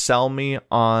 Andromeda. Sell me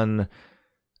on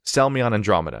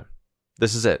Andromeda.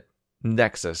 This is it.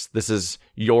 Nexus. This is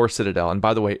your Citadel. And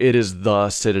by the way, it is the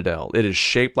Citadel. It is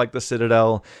shaped like the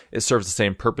Citadel. It serves the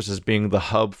same purpose as being the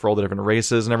hub for all the different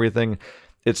races and everything.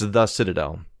 It's the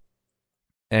Citadel.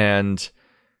 And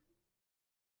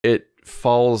it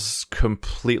falls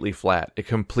completely flat. It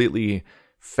completely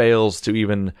fails to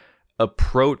even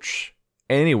approach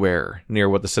anywhere near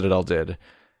what the Citadel did.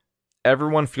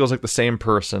 Everyone feels like the same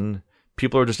person.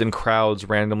 People are just in crowds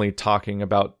randomly talking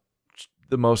about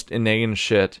the most inane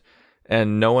shit,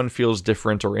 and no one feels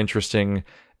different or interesting,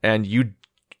 and you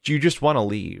just want to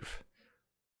leave.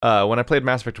 When I played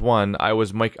Mass Effect 1, I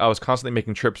was constantly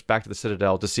making trips back to the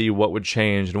Citadel to see what would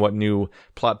change and what new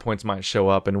plot points might show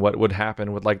up and what would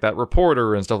happen with like that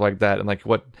reporter and stuff like that, and like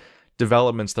what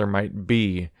developments there might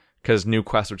be, because new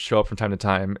quests would show up from time to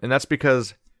time. And that's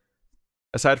because,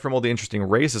 aside from all the interesting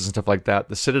races and stuff like that,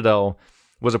 the Citadel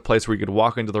was a place where you could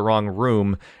walk into the wrong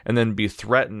room and then be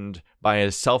threatened by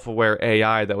a self-aware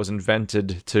AI that was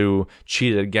invented to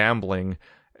cheat at gambling,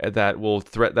 that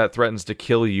threatens to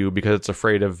kill you because it's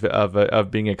afraid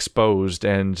of being exposed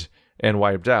and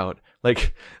wiped out.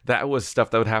 Like, that was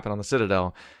stuff that would happen on the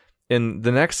Citadel. In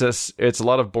the Nexus, it's a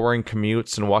lot of boring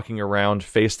commutes and walking around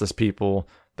faceless people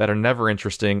that are never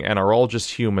interesting and are all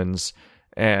just humans,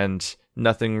 and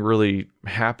nothing really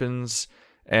happens.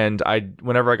 And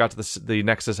whenever I got to the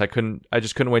Nexus, I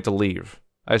just couldn't wait to leave.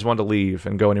 I just wanted to leave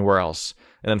and go anywhere else.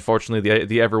 And unfortunately,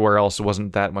 the everywhere else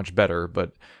wasn't that much better,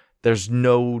 but there's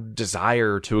no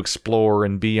desire to explore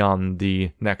and be on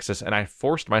the Nexus, and I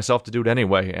forced myself to do it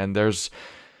anyway, and there's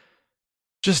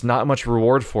just not much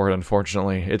reward for it,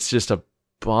 unfortunately. It's just a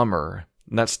bummer.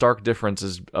 And that stark difference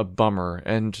is a bummer.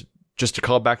 And just to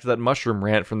call back to that mushroom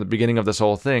rant from the beginning of this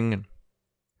whole thing,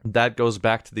 that goes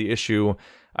back to the issue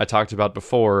I talked about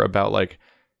before, about like,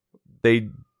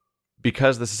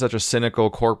 because this is such a cynical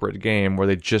corporate game where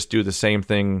they just do the same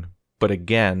thing but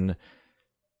again,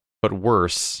 but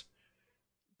worse,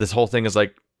 this whole thing is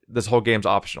like, this whole game's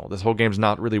optional. This whole game's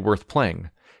not really worth playing.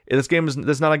 This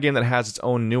is not a game that has its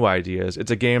own new ideas.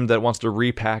 It's a game that wants to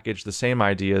repackage the same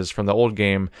ideas from the old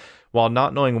game while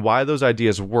not knowing why those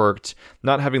ideas worked,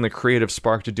 not having the creative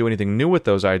spark to do anything new with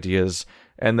those ideas,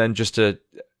 and then just to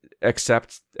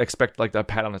expect like a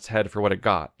pat on its head for what it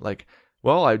got. Like,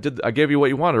 well, I gave you what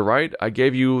you wanted, right? I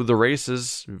gave you the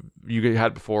races you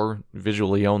had before,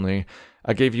 visually only.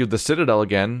 I gave you the Citadel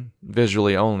again,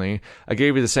 visually only. I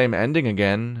gave you the same ending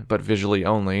again, but visually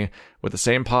only, with the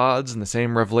same pods and the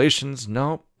same revelations.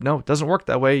 No, it doesn't work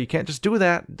that way. You can't just do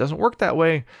that. It doesn't work that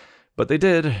way. But they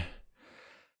did.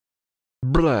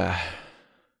 Blah.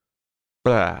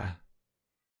 Blah.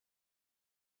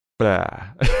 Blah.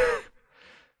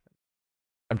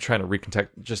 I'm trying to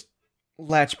just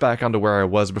latch back onto where I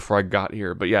was before I got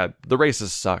here. But yeah, the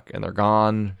races suck, and they're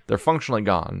gone. They're functionally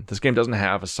gone. This game doesn't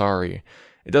have Asari.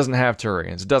 It doesn't have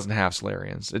Turians. It doesn't have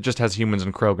Solarians. It just has humans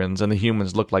and Krogans, and the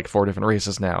humans look like 4 different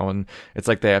races now, and it's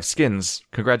like they have skins.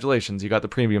 Congratulations, you got the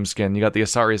premium skin. You got the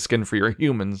Asari skin for your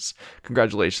humans.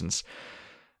 Congratulations.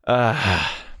 But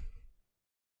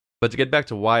to get back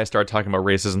to why I started talking about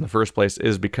races in the first place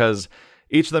is because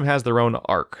each of them has their own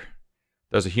arc.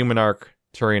 There's a human arc,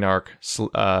 Turian arc,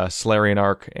 Solarian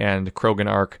arc, and Krogan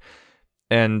arc.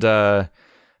 And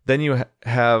then you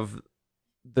have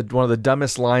one of the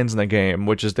dumbest lines in the game,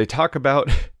 which is they talk about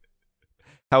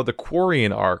how the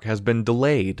Quarian arc has been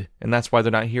delayed, and that's why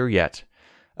they're not here yet.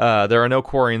 There are no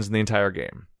Quarians in the entire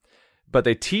game. But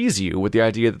they tease you with the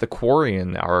idea that the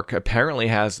Quarian arc apparently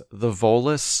has the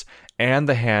Volus and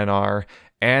the Hanar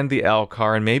and the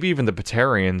Elkar, and maybe even the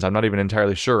Batarians. I'm not even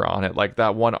entirely sure on it. Like,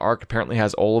 that one arc apparently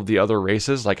has all of the other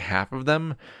races, like half of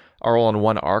them are all on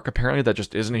one arc, apparently, that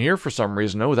just isn't here for some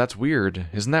reason. Oh, that's weird.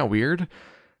 Isn't that weird?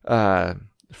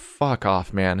 Fuck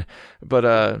off, man.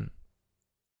 But,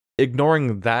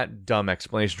 ignoring that dumb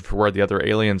explanation for where the other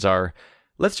aliens are,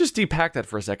 let's just depack that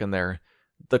for a second there.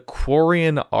 The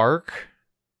Quarian arc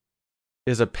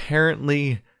is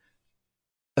apparently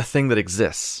a thing that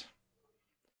exists.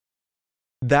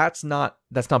 That's not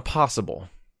possible.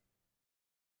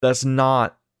 That's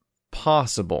not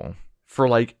possible for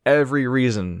like every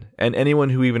reason. And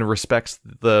anyone who even respects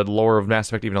the lore of Mass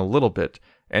Effect even a little bit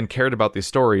and cared about these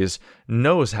stories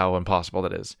knows how impossible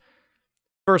that is.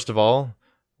 First of all,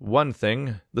 one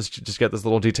thing, let's just get this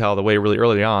little detail out of the way really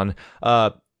early on.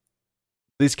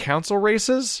 These council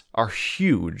races are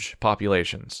huge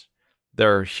populations.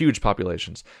 They're huge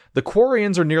populations. The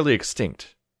Quarians are nearly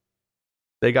extinct.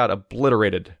 They got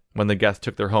obliterated when the Geth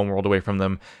took their homeworld away from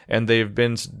them, and they've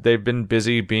been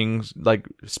busy being like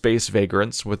space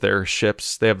vagrants with their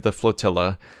ships. They have the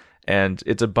flotilla, and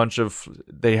it's a bunch of,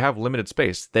 they have limited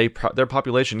space. Their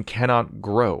population cannot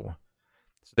grow.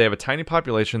 So they have a tiny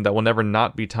population that will never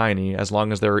not be tiny as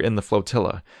long as they're in the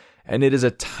flotilla. And it is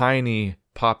a tiny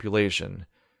population.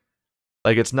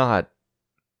 Like, it's not,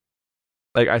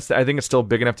 like, I think it's still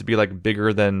big enough to be, like,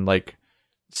 bigger than, like,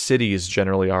 cities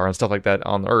generally are and stuff like that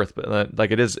on Earth. But,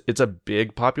 like, it's a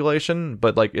big population,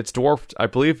 but, like, it's dwarfed, I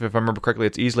believe, if I remember correctly,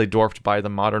 it's easily dwarfed by the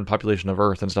modern population of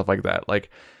Earth and stuff like that. Like,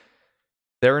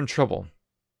 they're in trouble.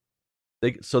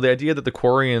 So the idea that the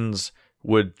Quarians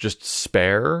would just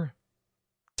spare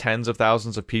tens of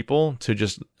thousands of people to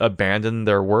just abandon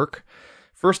their work.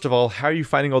 First of all, how are you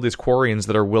finding all these Quarians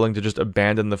that are willing to just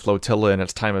abandon the flotilla in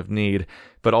its time of need?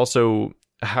 But also,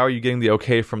 how are you getting the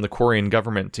okay from the Quarian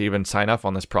government to even sign up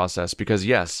on this process? Because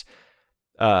yes,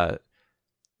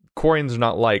 Quarians are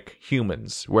not like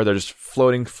humans, where they're just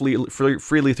floating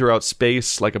freely throughout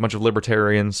space, like a bunch of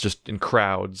libertarians, just in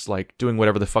crowds, like doing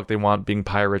whatever the fuck they want, being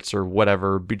pirates or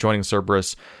whatever, joining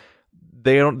Cerberus.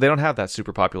 They don't have that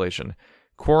superpopulation.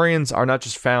 Quarians are not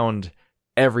just found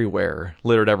everywhere,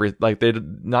 littered they're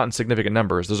not in significant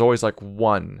numbers. There's always like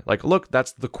one, like, look,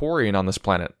 that's the Quarian on this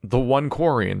planet, the one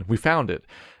Quarian, we found it.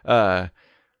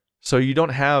 So you don't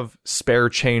have spare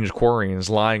change Quarians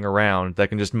lying around that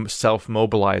can just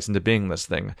self-mobilize into being this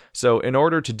thing. So in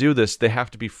order to do this, they have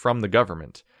to be from the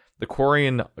government. The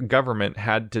Quarian government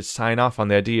had to sign off on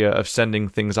the idea of sending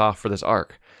things off for this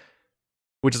arc,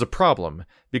 which is a problem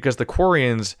because the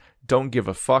Quarians don't give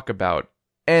a fuck about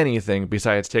anything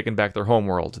besides taking back their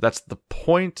homeworld. That's the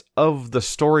point of the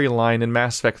storyline in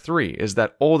Mass Effect 3, is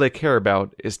that all they care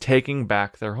about is taking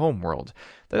back their homeworld.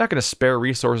 They're not going to spare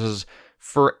resources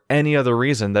for any other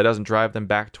reason that doesn't drive them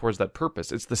back towards that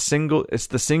purpose. It's the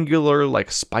singular,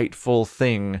 like, spiteful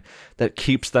thing that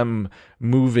keeps them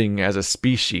moving as a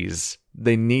species.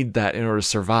 They need that in order to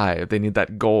survive. They need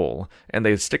that goal, and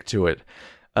they stick to it.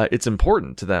 It's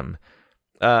important to them.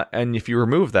 And if you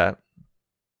remove that,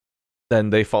 then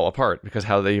they fall apart, because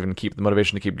how do they even keep the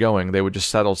motivation to keep going? They would just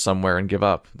settle somewhere and give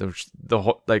up. The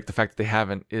fact that they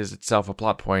haven't is itself a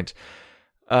plot point.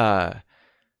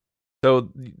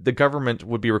 So the government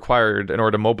would be required, in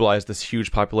order to mobilize this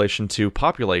huge population, to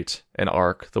populate an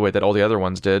arc the way that all the other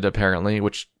ones did, apparently,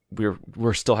 which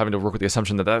we're still having to work with the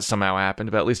assumption that somehow happened,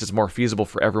 but at least it's more feasible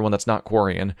for everyone that's not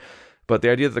Quarian. But the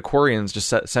idea that the Quarians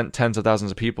just sent tens of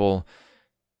thousands of people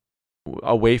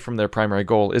away from their primary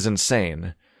goal is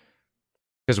insane.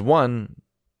 Because one,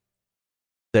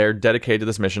 they're dedicated to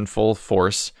this mission full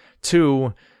force.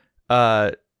 Two,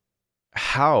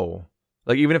 how?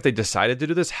 Like, even if they decided to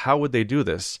do this, how would they do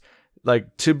this?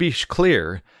 Like, to be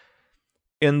clear,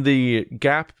 in the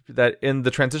gap that in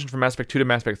the transition from Mass Effect 2 to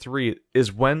Mass Effect 3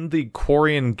 is when the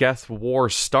Quarian Geth War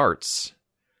starts.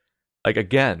 Like,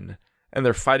 again. And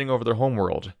they're fighting over their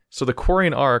homeworld. So the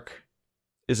Quarian arc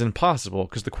is impossible,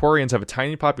 because the Quarians have a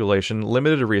tiny population,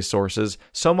 limited resources,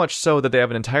 so much so that they have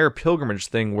an entire pilgrimage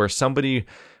thing where somebody,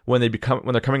 when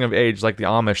they're coming of age, like the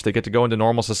Amish, they get to go into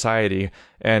normal society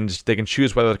and they can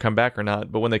choose whether to come back or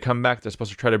not. But when they come back, they're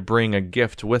supposed to try to bring a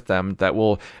gift with them that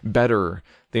will better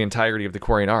the entirety of the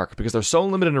Quarian arc, because they're so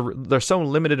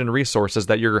limited in resources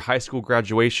that your high school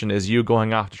graduation is you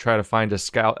going off to try to find a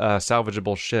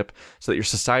salvageable ship so that your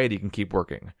society can keep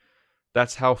working.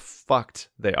 That's how fucked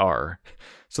they are.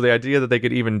 So the idea that they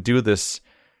could even do this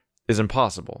is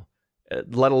impossible.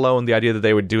 Let alone the idea that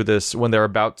they would do this when they're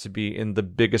about to be in the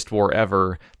biggest war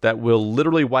ever that will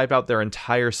literally wipe out their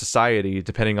entire society,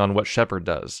 depending on what Shepard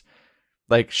does.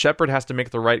 Like, Shepard has to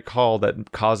make the right call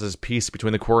that causes peace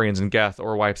between the Quarians and Geth,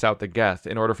 or wipes out the Geth,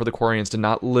 in order for the Quarians to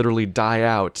not literally die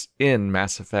out in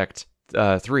Mass Effect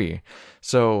 3.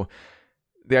 So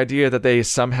the idea that they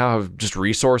somehow have just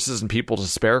resources and people to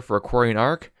spare for a Quarian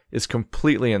arc is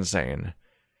completely insane.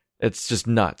 It's just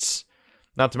nuts.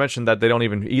 Not to mention that they don't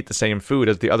even eat the same food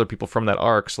as the other people from that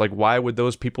arc. So, like, why would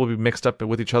those people be mixed up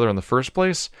with each other in the first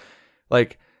place?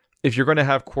 Like, if you're going to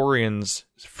have Quarians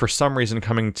for some reason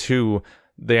coming to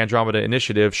the Andromeda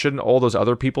Initiative, shouldn't all those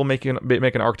other people make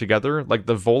an arc together? Like,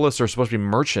 the Volus are supposed to be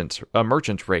a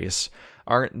merchant race.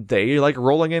 Aren't they, like,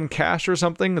 rolling in cash or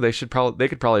something? They could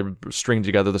probably string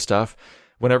together the stuff.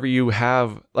 Whenever you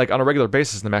have, like, on a regular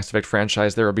basis in the Mass Effect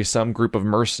franchise, there will be some group of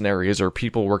mercenaries or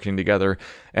people working together,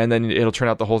 and then it'll turn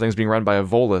out the whole thing's being run by a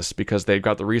Volus because they've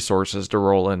got the resources to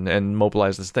roll and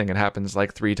mobilize this thing. It happens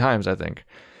like 3 times, I think.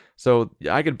 So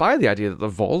I could buy the idea that the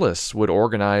Volus would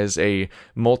organize a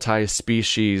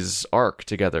multi-species arc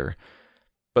together.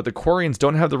 But the Quarians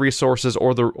don't have the resources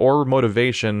or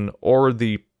motivation or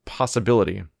the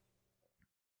possibility.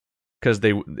 Because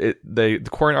the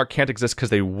Quarian arc can't exist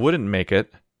because they wouldn't make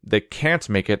it, they can't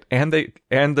make it, and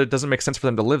it doesn't make sense for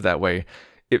them to live that way.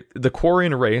 the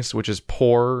Quarian race, which is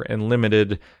poor and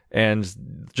limited and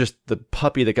just the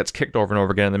puppy that gets kicked over and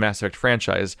over again in the Mass Effect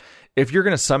franchise, if you're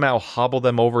going to somehow hobble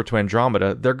them over to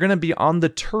Andromeda, they're going to be on the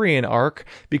Turian arc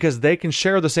because they can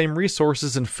share the same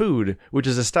resources and food, which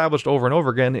is established over and over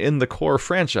again in the core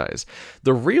franchise.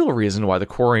 The real reason why the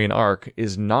Quarian arc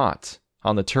is not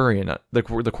on the Turian, the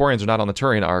Quarians are not on the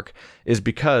Turian arc, is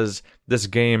because this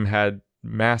game had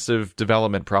massive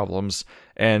development problems,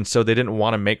 and so they didn't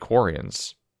want to make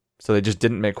Quarians. So they just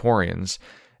didn't make Quarians.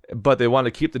 But they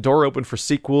wanted to keep the door open for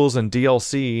sequels and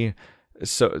DLC,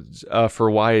 so for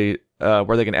where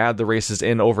they can add the races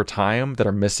in over time that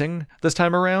are missing this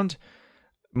time around.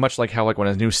 Much like how, like, when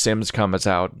a new Sims comes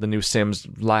out, the new Sims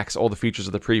lacks all the features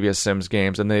of the previous Sims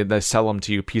games, and they sell them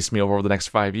to you piecemeal over the next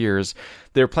 5 years.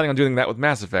 They're planning on doing that with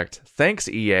Mass Effect. Thanks,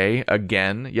 EA,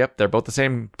 again. Yep, they're both the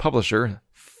same publisher.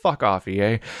 Fuck off,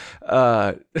 EA.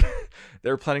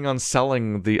 They're planning on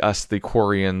selling the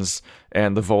Quarians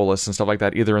and the Volus and stuff like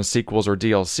that, either in sequels or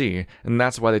DLC. And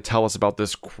that's why they tell us about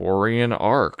this Quarian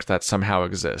arc that somehow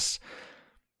exists.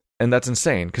 And that's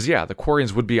insane, because yeah, the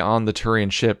Quarians would be on the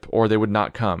Turian ship, or they would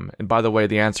not come. And by the way,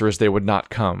 the answer is they would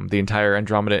not come. The entire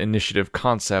Andromeda Initiative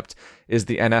concept is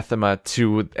the anathema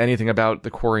to anything about the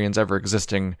Quarians ever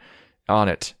existing on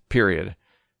it, period.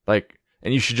 Like,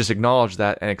 and you should just acknowledge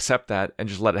that and accept that and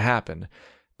just let it happen.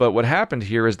 But what happened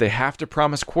here is they have to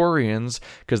promise Quarians,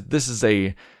 because this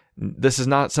is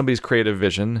not somebody's creative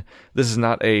vision. This is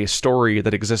not a story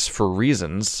that exists for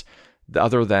reasons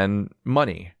other than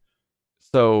money.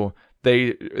 So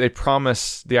they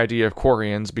promise the idea of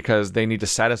Quarians because they need to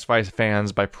satisfy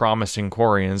fans by promising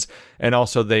Quarians, and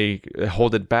also they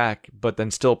hold it back, but then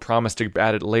still promise to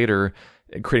add it later,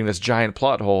 creating this giant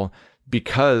plot hole,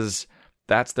 because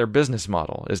that's their business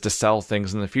model, is to sell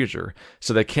things in the future.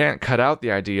 So they can't cut out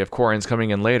the idea of Quarians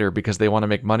coming in later because they want to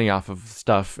make money off of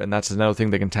stuff, and that's another thing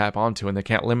they can tap onto, and they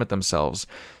can't limit themselves.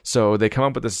 So they come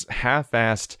up with this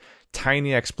half-assed,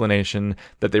 tiny explanation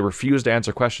that they refuse to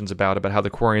answer questions about how the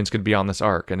Quarians could be on this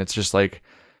arc. And it's just like,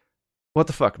 what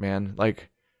the fuck, man? Like,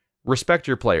 respect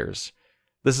your players.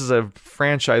 This is a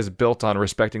franchise built on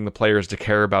respecting the players to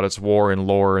care about its war and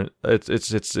lore,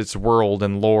 its world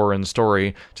and lore and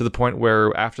story, to the point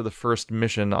where after the first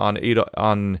mission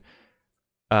on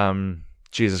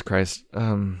Jesus Christ,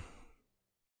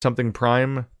 something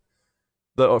Prime,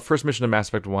 the first mission of Mass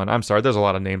Effect 1. I'm sorry, there's a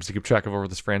lot of names to keep track of over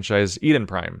this franchise. Eden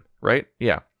Prime, right?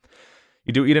 Yeah.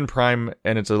 You do Eden Prime,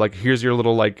 and it's like, here's your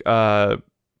little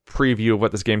preview of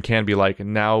what this game can be like,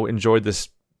 and now enjoy this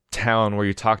town where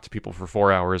you talk to people for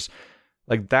 4 hours.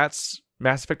 Like, that's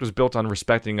Mass Effect was built on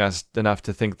respecting us enough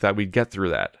to think that we'd get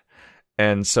through that.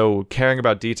 And so caring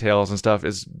about details and stuff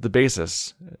is the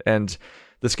basis. And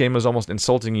this game is almost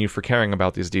insulting you for caring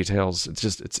about these details. It's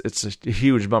just, it's a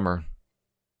huge bummer.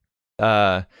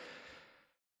 Boy,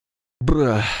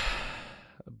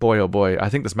 oh boy, I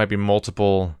think this might be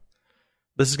multiple.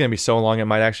 This is going to be so long, it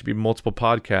might actually be multiple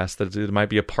podcasts. That it might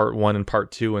be a part 1 and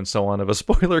part 2 and so on of a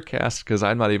spoiler cast, because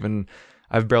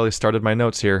I've barely started my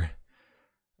notes here.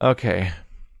 Okay.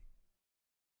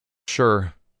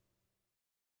 Sure.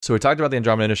 So we talked about the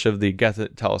Andromeda Initiative, the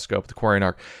Geth telescope, the Quarian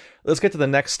arc. Let's get to the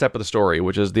next step of the story,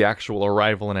 which is the actual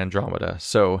arrival in Andromeda.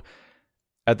 So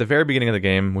at the very beginning of the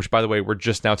game, which, by the way, we're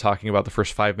just now talking about the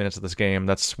first 5 minutes of this game.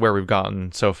 That's where we've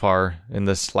gotten so far in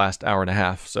this last hour and a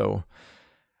half. So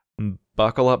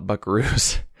buckle up,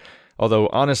 buckaroos. Although,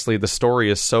 honestly, the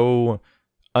story is so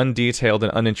undetailed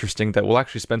and uninteresting that we'll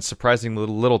actually spend surprisingly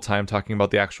little time talking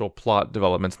about the actual plot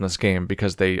developments in this game,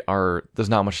 because there's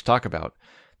not much to talk about.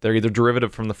 They're either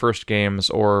derivative from the first games,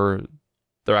 or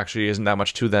there actually isn't that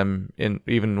much to them,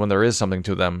 even when there is something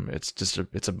to them.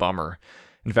 It's a bummer.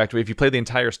 In fact, if you play the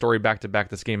entire story back-to-back,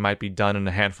 this game might be done in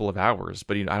a handful of hours,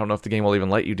 but I don't know if the game will even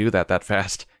let you do that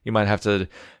fast. You might have to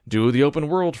do the open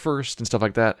world first and stuff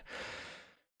like that.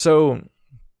 So,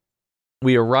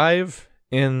 we arrive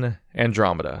in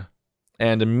Andromeda,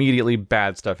 and immediately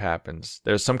bad stuff happens.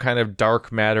 There's some kind of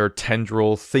dark matter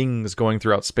tendril things going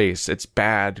throughout space. It's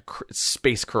bad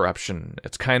space corruption.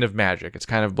 It's kind of magic. It's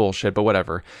kind of bullshit, but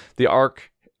whatever. The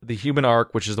human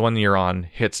arc, which is the one you're on,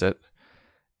 hits it,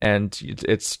 and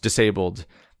it's disabled.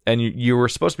 And you were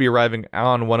supposed to be arriving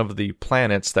on one of the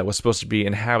planets that was supposed to be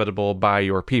inhabitable by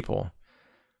your people.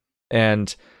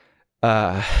 And,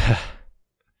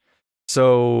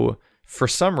 so for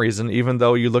some reason, even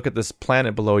though you look at this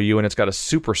planet below you and it's got a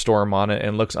superstorm on it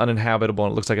and looks uninhabitable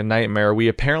and it looks like a nightmare, we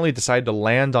apparently decide to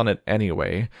land on it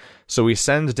anyway. So we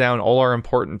send down all our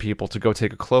important people to go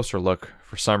take a closer look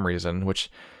for some reason, which,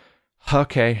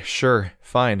 okay, sure,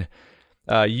 fine.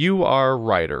 You are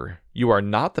Ryder. You are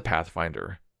not the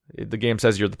Pathfinder. The game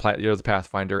says you're the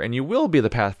Pathfinder, and you will be the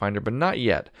Pathfinder, but not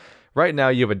yet. Right now,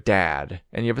 you have a dad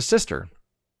and you have a sister.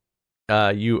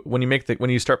 When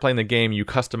you start playing the game, you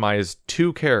customize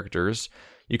 2 characters.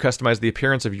 You customize the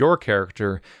appearance of your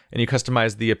character, and you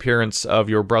customize the appearance of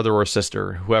your brother or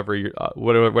sister,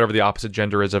 whatever the opposite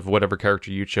gender is of whatever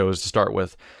character you chose to start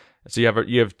with. So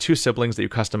you have 2 siblings that you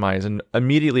customize, and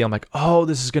immediately I'm like, oh,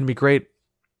 this is gonna be great.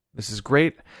 This is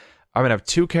great. I'm gonna have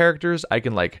 2 characters. I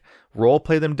can like role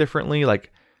play them differently.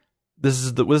 Like this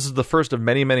is the first of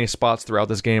many spots throughout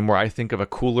this game where I think of a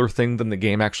cooler thing than the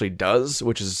game actually does,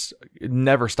 which is it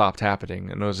never stopped happening,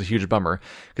 and it was a huge bummer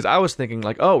because I was thinking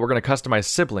like, oh, we're gonna customize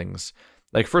siblings.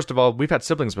 Like first of all, we've had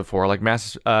siblings before. Like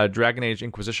Dragon Age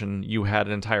Inquisition, you had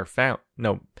an entire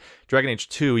Dragon Age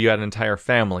 2, you had an entire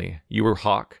family. You were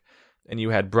Hawk, and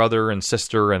you had brother and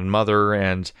sister and mother,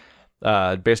 and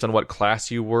based on what class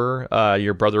you were,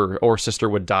 your brother or sister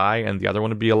would die and the other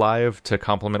one would be alive to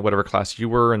complement whatever class you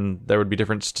were, and there would be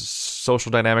different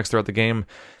social dynamics throughout the game.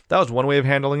 That was one way of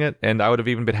handling it, and I would have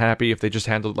even been happy if they just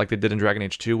handled it like they did in Dragon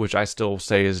Age 2, which I still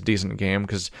say is a decent game,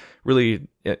 because really,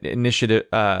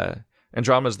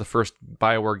 Andromeda is the first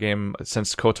BioWare game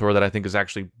since KOTOR that I think is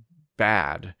actually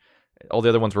bad. All the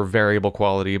other ones were variable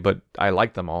quality, but I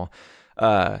like them all.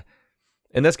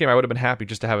 In this game, I would have been happy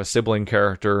just to have a sibling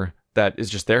character that is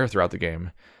just there throughout the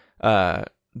game.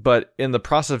 But in the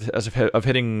process of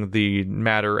hitting the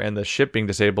matter and the ship being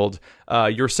disabled,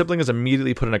 your sibling is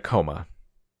immediately put in a coma.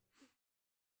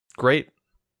 Great.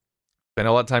 Spent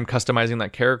a lot of time customizing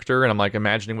that character, and I'm like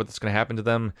imagining what's going to happen to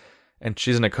them, and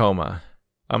she's in a coma.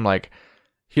 I'm like,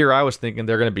 here I was thinking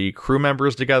they're going to be crew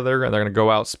members together, and they're going to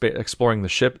go out exploring the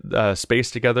ship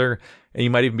space together, and you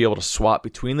might even be able to swap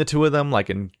between the 2 of them, like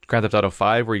in Grand Theft Auto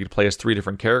 5, where you could play as 3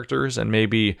 different characters, and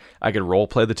maybe I could role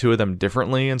play the 2 of them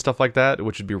differently and stuff like that,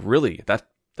 which would be really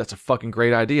that's a fucking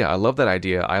great idea. I love that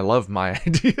idea. I love my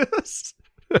ideas.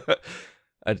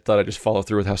 I thought I'd just follow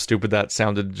through with how stupid that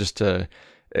sounded, just to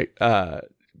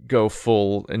go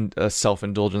full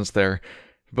self-indulgence there,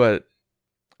 but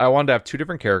I wanted to have 2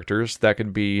 different characters that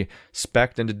could be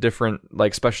spec'd into different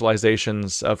like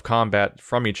specializations of combat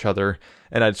from each other,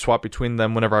 and I'd swap between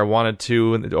them whenever I wanted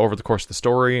to over the course of the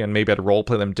story, and maybe I'd role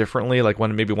play them differently. Like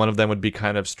maybe one of them would be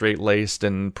kind of straight laced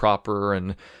and proper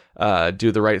and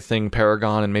do the right thing,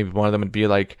 Paragon, and maybe one of them would be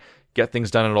like get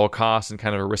things done at all costs and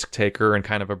kind of a risk taker and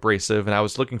kind of abrasive. And I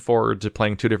was looking forward to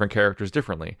playing 2 different characters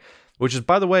differently, which is,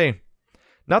 by the way,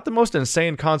 not the most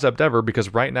insane concept ever,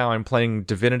 because right now I'm playing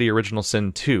Divinity Original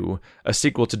Sin 2, a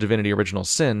sequel to Divinity Original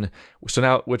Sin,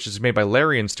 which is made by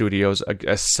Larian Studios,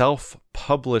 a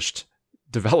self-published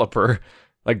developer.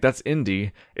 Like, that's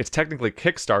indie. It's technically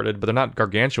kickstarted, but they're not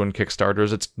gargantuan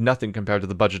kickstarters. It's nothing compared to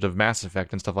the budget of Mass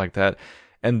Effect and stuff like that.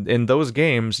 And in those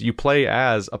games, you play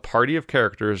as a party of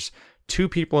characters, 2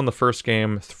 people in the first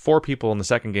game, 4 people in the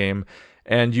second game,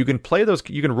 and you can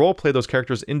role play those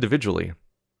characters individually.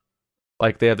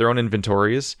 Like, they have their own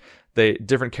inventories.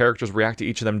 Different characters react to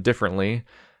each of them differently.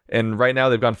 And right now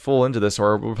they've gone full into this,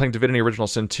 or we're playing Divinity Original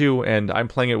Sin 2, and I'm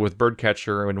playing it with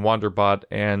Birdcatcher and Wanderbot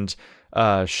and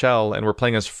Shell, and we're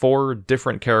playing as 4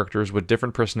 different characters with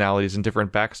different personalities and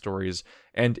different backstories.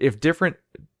 And if different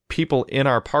people in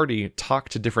our party talk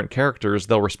to different characters,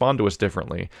 they'll respond to us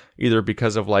differently, either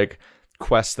because of like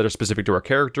quests that are specific to our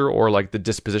character, or like the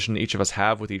disposition each of us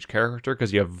have with each character,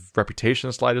 because you have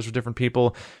reputation sliders with different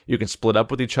people. You can split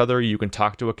up with each other. You can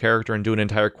talk to a character and do an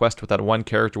entire quest with that one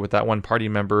character, with that one party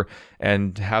member,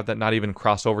 and have that not even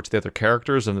cross over to the other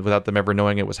characters, and without them ever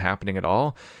knowing it was happening at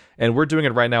all. And we're doing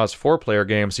it right now as 4-player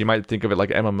games, so you might think of it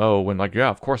like MMO, when like, yeah,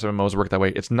 of course MMOs work that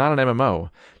way. It's not an MMO.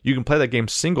 You can play that game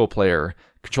single player,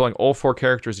 controlling all 4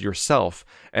 characters yourself,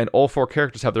 and all 4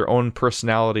 characters have their own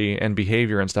personality and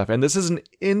behavior and stuff. And this is an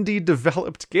indie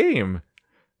developed game.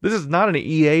 This is not an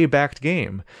EA backed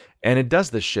game, and it does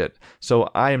this shit.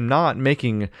 So I am not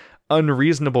making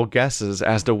unreasonable guesses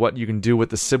as to what you can do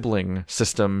with the sibling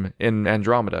system in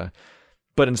Andromeda,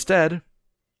 but instead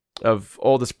of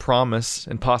all this promise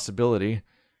and possibility,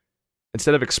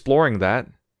 instead of exploring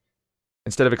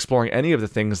any of the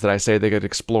things that I say they could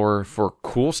explore for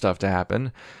cool stuff to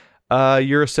happen,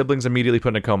 your siblings immediately put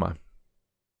in a coma.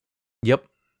 Yep.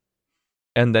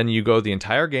 And then you go the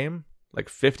entire game, like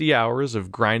 50 hours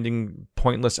of grinding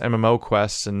pointless MMO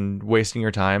quests and wasting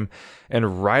your time,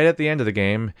 and right at the end of the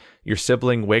game, your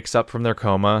sibling wakes up from their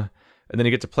coma, and then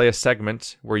you get to play a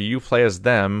segment where you play as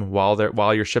them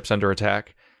while your ship's under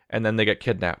attack, and then they get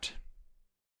kidnapped.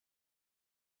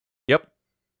 Yep.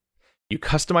 You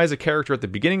customize a character at the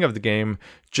beginning of the game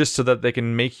just so that they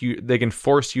can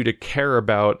force you to care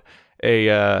about a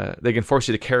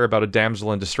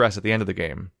damsel in distress at the end of the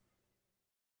game.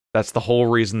 That's the whole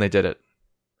reason they did it.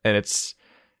 And it's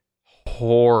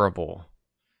horrible.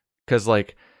 Because,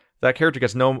 like, that character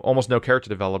gets almost no character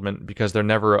development because they're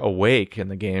never awake in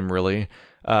the game, really.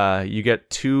 You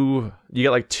get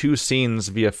like 2 scenes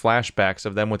via flashbacks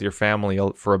of them with your family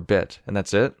for a bit, and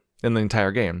that's it in the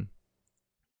entire game.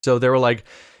 So they were like,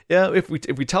 yeah, if we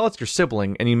tell it's your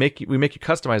sibling and we make you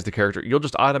customize the character, you'll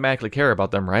just automatically care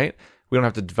about them, right? We don't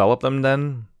have to develop them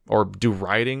then, or do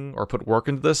writing, or put work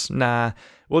into this. Nah,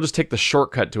 we'll just take the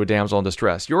shortcut to a damsel in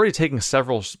distress. You're already taking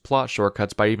several plot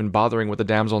shortcuts by even bothering with the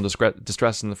damsel in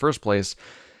distress in the first place,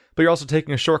 but you're also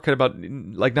taking a shortcut about,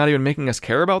 like, not even making us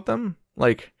care about them.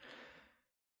 Like,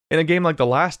 in a game like The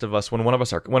Last of Us, when one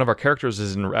of our characters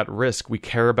is at risk, we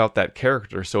care about that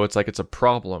character, so it's like it's a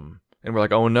problem. And we're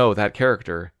like, oh no, that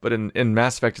character. But in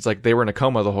Mass Effect, it's like they were in a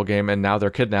coma the whole game and now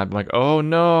they're kidnapped. I'm like, oh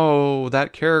no,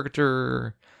 that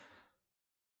character.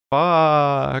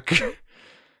 Fuck.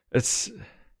 It's...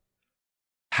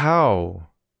 How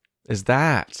is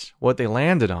that what they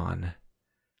landed on?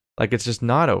 Like, it's just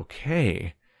not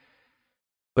okay.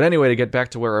 But anyway, to get back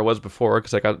to where I was before,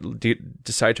 because I got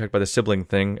sidetracked by the sibling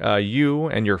thing, you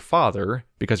and your father,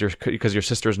 because your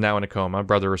sister's now in a coma,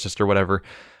 brother or sister, whatever,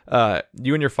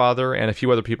 you and your father and a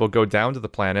few other people go down to the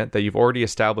planet that you've already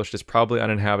established is probably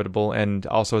uninhabitable and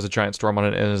also has a giant storm on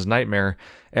it and is a nightmare.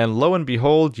 And lo and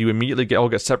behold, you immediately all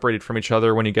get separated from each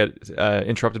other when you get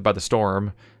interrupted by the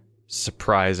storm.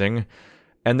 Surprising.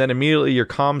 And then immediately your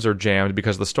comms are jammed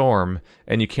because of the storm,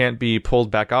 and you can't be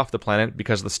pulled back off the planet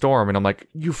because of the storm. And I'm like,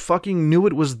 you fucking knew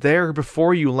it was there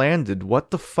before you landed. What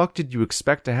the fuck did you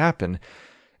expect to happen?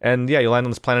 And yeah, you land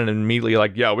on this planet and immediately you're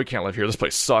like, yeah, we can't live here. This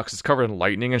place sucks. It's covered in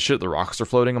lightning and shit. The rocks are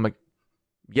floating. I'm like,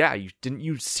 yeah, didn't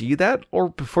you see that? Or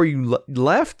before you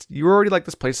left? You were already like,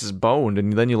 this place is boned,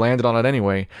 and then you landed on it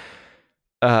anyway.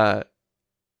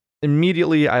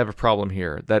 Immediately, I have a problem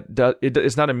here.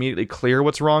 It's not immediately clear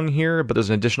what's wrong here, but there's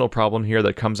an additional problem here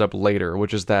that comes up later,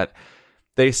 which is that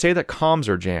they say that comms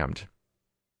are jammed.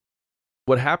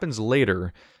 What happens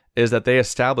later is that they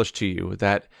establish to you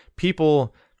that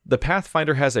the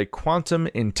Pathfinder has a quantum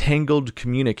entangled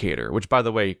communicator, which, by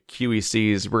the way,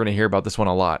 QECs, we're going to hear about this one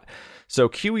a lot. So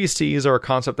QECs are a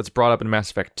concept that's brought up in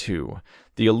Mass Effect 2.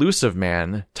 The Illusive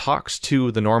Man talks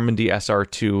to the Normandy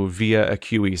SR2 via a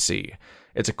QEC.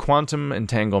 It's a quantum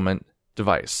entanglement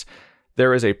device.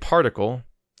 There is a particle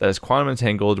that is quantum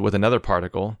entangled with another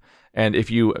particle, and if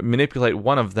you manipulate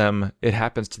one of them, it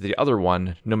happens to the other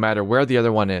one, no matter where the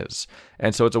other one is.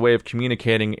 And so it's a way of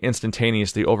communicating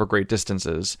instantaneously over great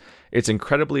distances. It's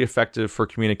incredibly effective for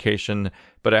communication,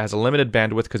 but it has a limited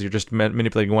bandwidth because you're just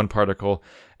manipulating one particle,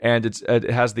 and it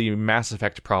has the Mass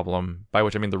Effect problem, by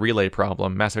which I mean the relay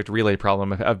problem, Mass Effect relay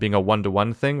problem of being a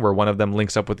one-to-one thing, where one of them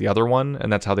links up with the other one,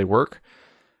 and that's how they work.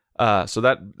 So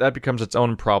that becomes its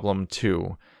own problem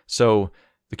too. So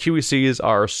the QECs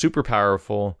are super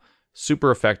powerful, super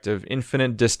effective,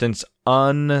 infinite distance,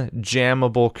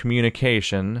 unjammable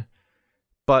communication,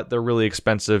 but they're really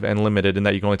expensive and limited in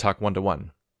that you can only talk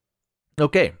one-to-one.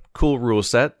 Okay, cool rule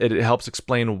set. It helps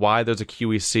explain why there's a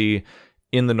QEC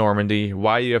in the Normandy,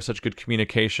 why you have such good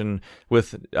communication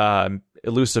with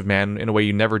Illusive Man in a way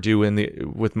you never do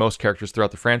with most characters throughout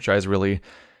the franchise, really.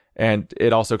 And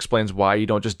it also explains why you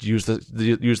don't just use this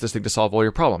thing to solve all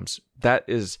your problems. That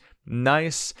is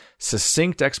nice,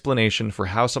 succinct explanation for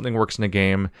how something works in a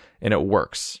game, and it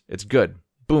works. It's good.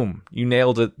 Boom. You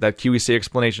nailed it. That QEC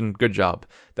explanation, good job.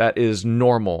 That is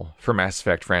normal for Mass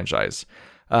Effect franchise.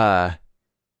 Then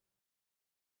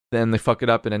they fuck it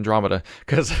up in Andromeda.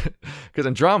 Because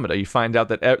Andromeda, you find out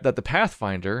that the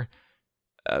Pathfinder...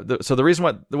 So the reason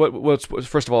what's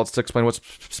first of all, let's explain what's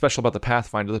special about the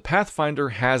Pathfinder. The Pathfinder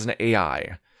has an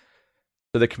AI.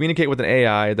 So they communicate with an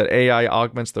AI. That AI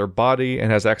augments their body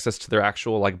and has access to their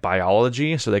actual like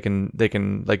biology. So they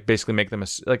can like basically make them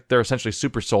like they're essentially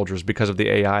super soldiers because of the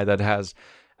AI that has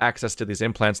access to these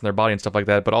implants in their body and stuff like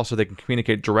that. But also they can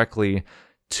communicate directly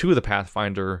to the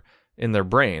Pathfinder in their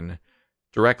brain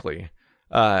directly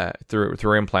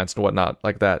through implants and whatnot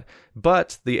like that.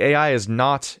 But the AI is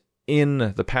not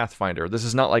in the Pathfinder. This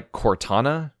is not like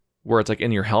Cortana, where it's like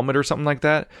in your helmet or something like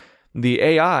that. The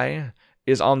AI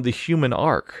is on the human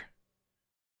arc.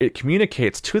 It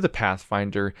communicates to the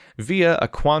Pathfinder via a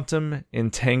quantum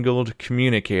entangled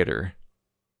communicator.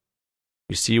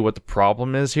 You see what the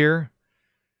problem is here?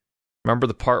 Remember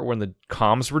the part when the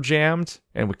comms were jammed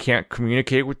and we can't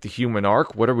communicate with the human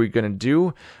arc? What are we going to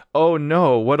do? Oh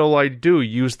no, what'll I do?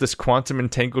 Use this quantum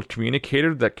entangled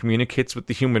communicator that communicates with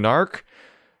the human arc?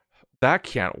 That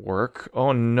can't work.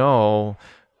 Oh no.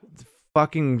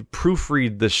 Fucking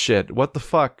proofread this shit. What the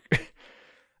fuck?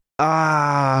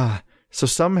 So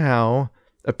somehow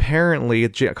apparently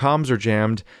comms are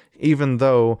jammed, even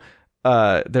though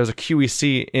there's a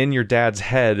QEC in your dad's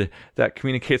head that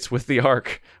communicates with the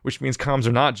Ark, which means comms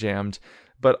are not jammed.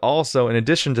 But also, in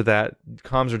addition to that,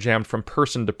 comms are jammed from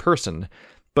person to person.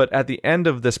 But at the end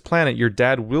of this planet, your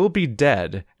dad will be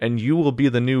dead, and you will be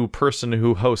the new person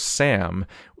who hosts Sam.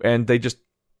 And they just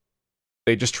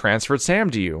transferred Sam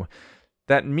to you.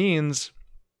 That means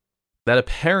that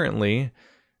apparently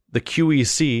the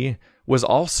QEC was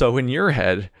also in your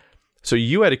head. So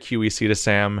you had a QEC to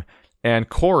Sam, and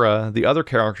Cora, the other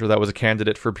character that was a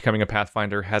candidate for becoming a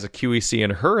Pathfinder, has a QEC in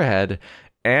her head,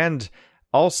 and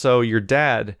also your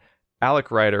dad,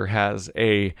 Alec Ryder, has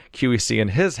a QEC in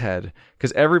his head,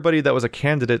 because everybody that was a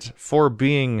candidate for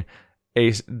being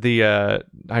I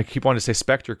keep wanting to say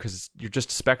Spectre because you're just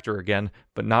a Spectre again,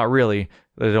 but not really.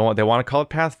 They want to call it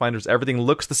Pathfinders. Everything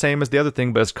looks the same as the other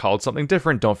thing, but it's called something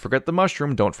different. Don't forget the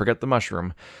mushroom. Don't forget the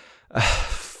mushroom.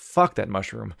 Fuck that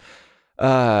mushroom.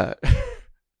 Blarg.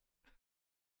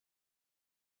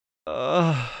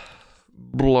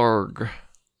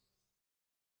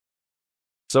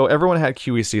 So everyone had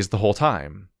QECs the whole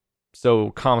time.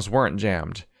 So comms weren't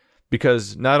jammed.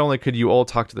 Because not only could you all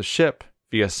talk to the ship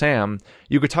via Sam,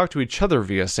 you could talk to each other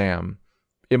via Sam.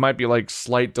 It might be like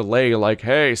slight delay, like,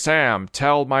 hey, Sam,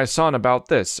 tell my son about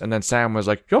this. And then Sam was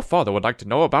like, your father would like to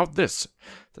know about this.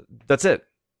 That's it.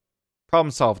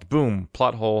 Problem solved. Boom.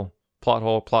 Plot hole, plot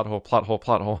hole, plot hole, plot hole,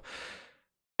 plot hole.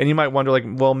 And you might wonder, like,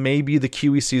 well, maybe the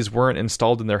QECs weren't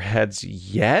installed in their heads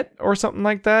yet or something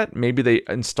like that. Maybe they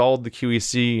installed the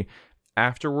QEC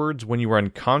afterwards when you were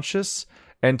unconscious.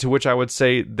 And to which I would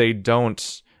say they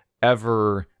don't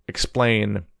ever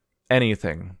explain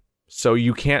anything. So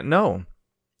you can't know.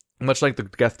 Much like the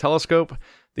Geth Telescope,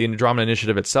 the Andromeda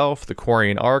Initiative itself, the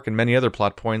Quarian Ark, and many other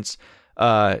plot points,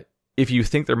 if you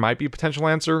think there might be a potential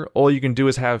answer, all you can do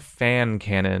is have fan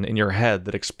canon in your head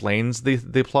that explains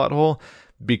the plot hole,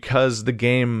 because the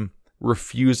game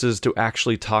refuses to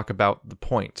actually talk about the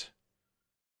point.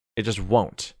 It just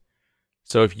won't.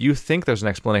 So if you think there's an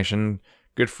explanation,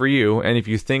 good for you. And if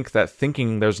you think that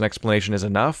thinking there's an explanation is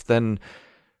enough, then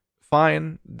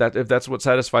fine. That if that's what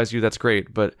satisfies you, that's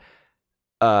great. But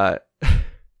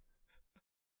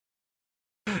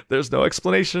there's no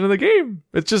explanation in the game.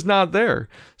 It's just not there.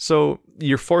 So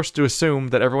you're forced to assume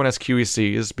that everyone has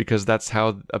QECs because that's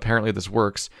how apparently this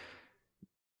works.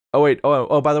 Oh wait,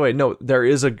 oh by the way, no,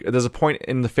 there's a point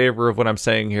in the favor of what I'm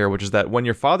saying here, which is that when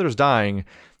your father's dying,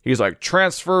 he's like,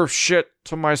 transfer shit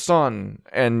to my son,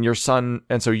 and your son,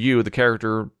 and so you, the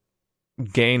character,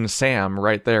 gain Sam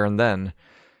right there and then.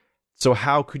 So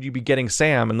how could you be getting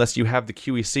Sam unless you have the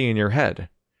QEC in your head?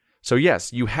 So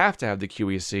yes, you have to have the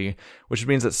QEC, which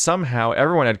means that somehow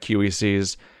everyone had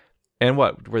QECs, and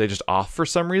what, were they just off for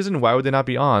some reason? Why would they not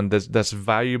be on? That's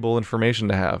valuable information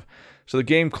to have. So the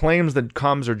game claims that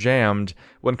comms are jammed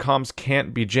when comms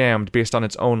can't be jammed based on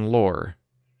its own lore.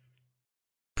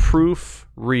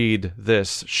 Proofread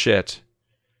this shit.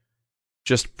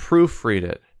 Just proofread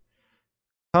it.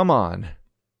 Come on.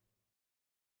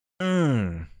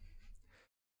 I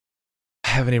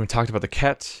haven't even talked about the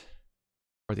Ket,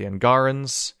 or the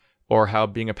Angarans, or how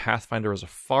being a Pathfinder is a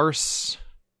farce,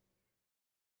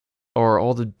 or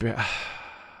all the...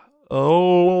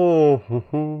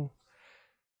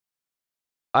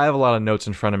 I have a lot of notes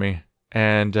in front of me,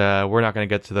 and we're not going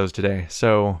to get to those today.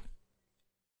 So,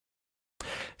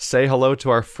 say hello to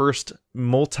our first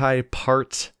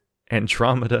multi-part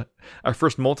Andromeda, our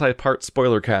first multi-part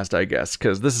spoiler cast, I guess,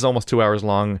 because this is almost 2 hours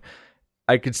long.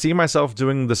 I could see myself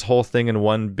doing this whole thing in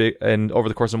one big, and over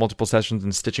the course of multiple sessions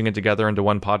and stitching it together into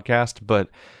one podcast, but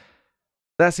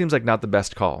that seems like not the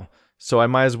best call. So I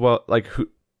might as well, like,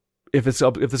 if this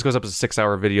goes up as a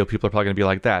 6-hour video, people are probably going to be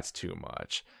like, that's too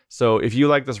much. So if you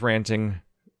like this ranting,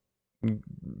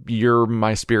 you're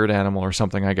my spirit animal or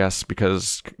something, I guess,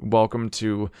 because welcome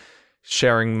to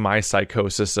sharing my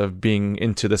psychosis of being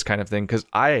into this kind of thing, because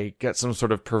I get some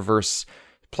sort of perverse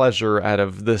pleasure out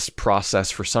of this process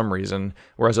for some reason,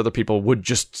 whereas other people would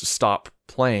just stop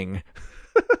playing.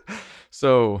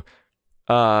 So,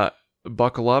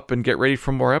 buckle up and get ready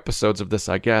for more episodes of this,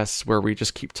 I guess, where we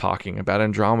just keep talking about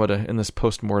Andromeda in this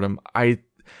postmortem.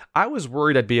 I was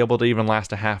worried I'd be able to even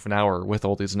last a half an hour with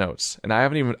all these notes, and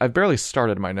I've barely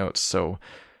started my notes, so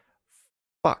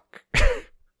fuck.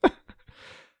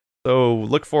 So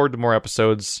look forward to more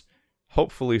episodes,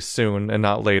 hopefully soon and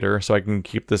not later, so I can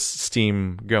keep this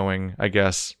steam going, I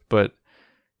guess. But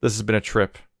this has been a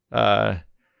trip.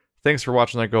 Thanks for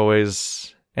watching, like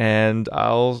always, and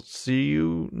I'll see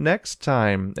you next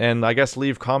time. And I guess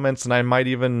leave comments, and I might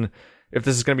even if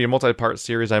this is going to be a multi-part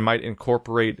series, I might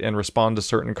incorporate and respond to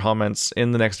certain comments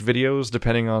in the next videos,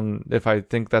 depending on if I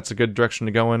think that's a good direction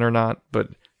to go in or not. But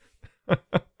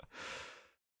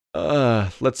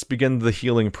let's begin the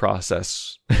healing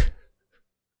process.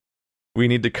 We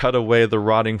need to cut away the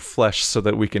rotting flesh so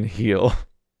that we can heal.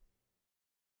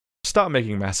 Stop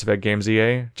making Mass Effect games,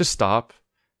 EA. Just stop.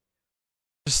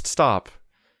 Just stop.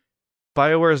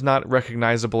 BioWare is not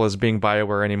recognizable as being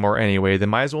BioWare anymore anyway. They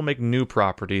might as well make new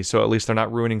properties, so at least they're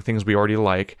not ruining things we already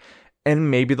like.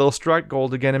 And maybe they'll strike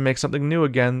gold again and make something new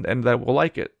again, and that we'll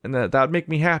like it. And that would make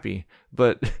me happy.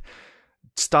 But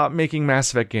stop making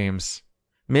Mass Effect games.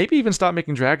 Maybe even stop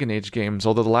making Dragon Age games,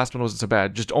 although the last one wasn't so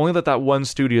bad. Just only let that one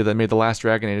studio that made the last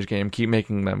Dragon Age game keep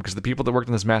making them, because the people that worked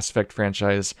on this Mass Effect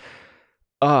franchise...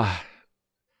 the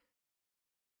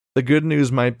good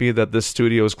news might be that this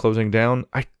studio is closing down.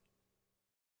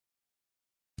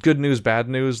 Good news, bad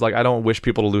news. Like, I don't wish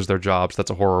people to lose their jobs.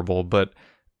 That's horrible. But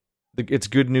it's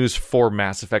good news for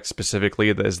Mass Effect specifically,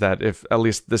 is that if at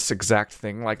least this exact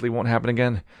thing likely won't happen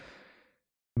again.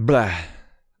 Blah.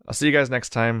 I'll see you guys next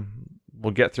time.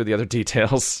 We'll get through the other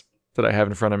details that I have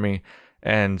in front of me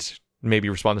and maybe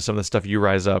respond to some of the stuff you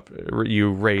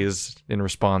raise in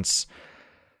response.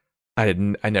 I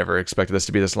never expected this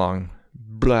to be this long.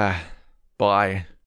 Blah. Bye.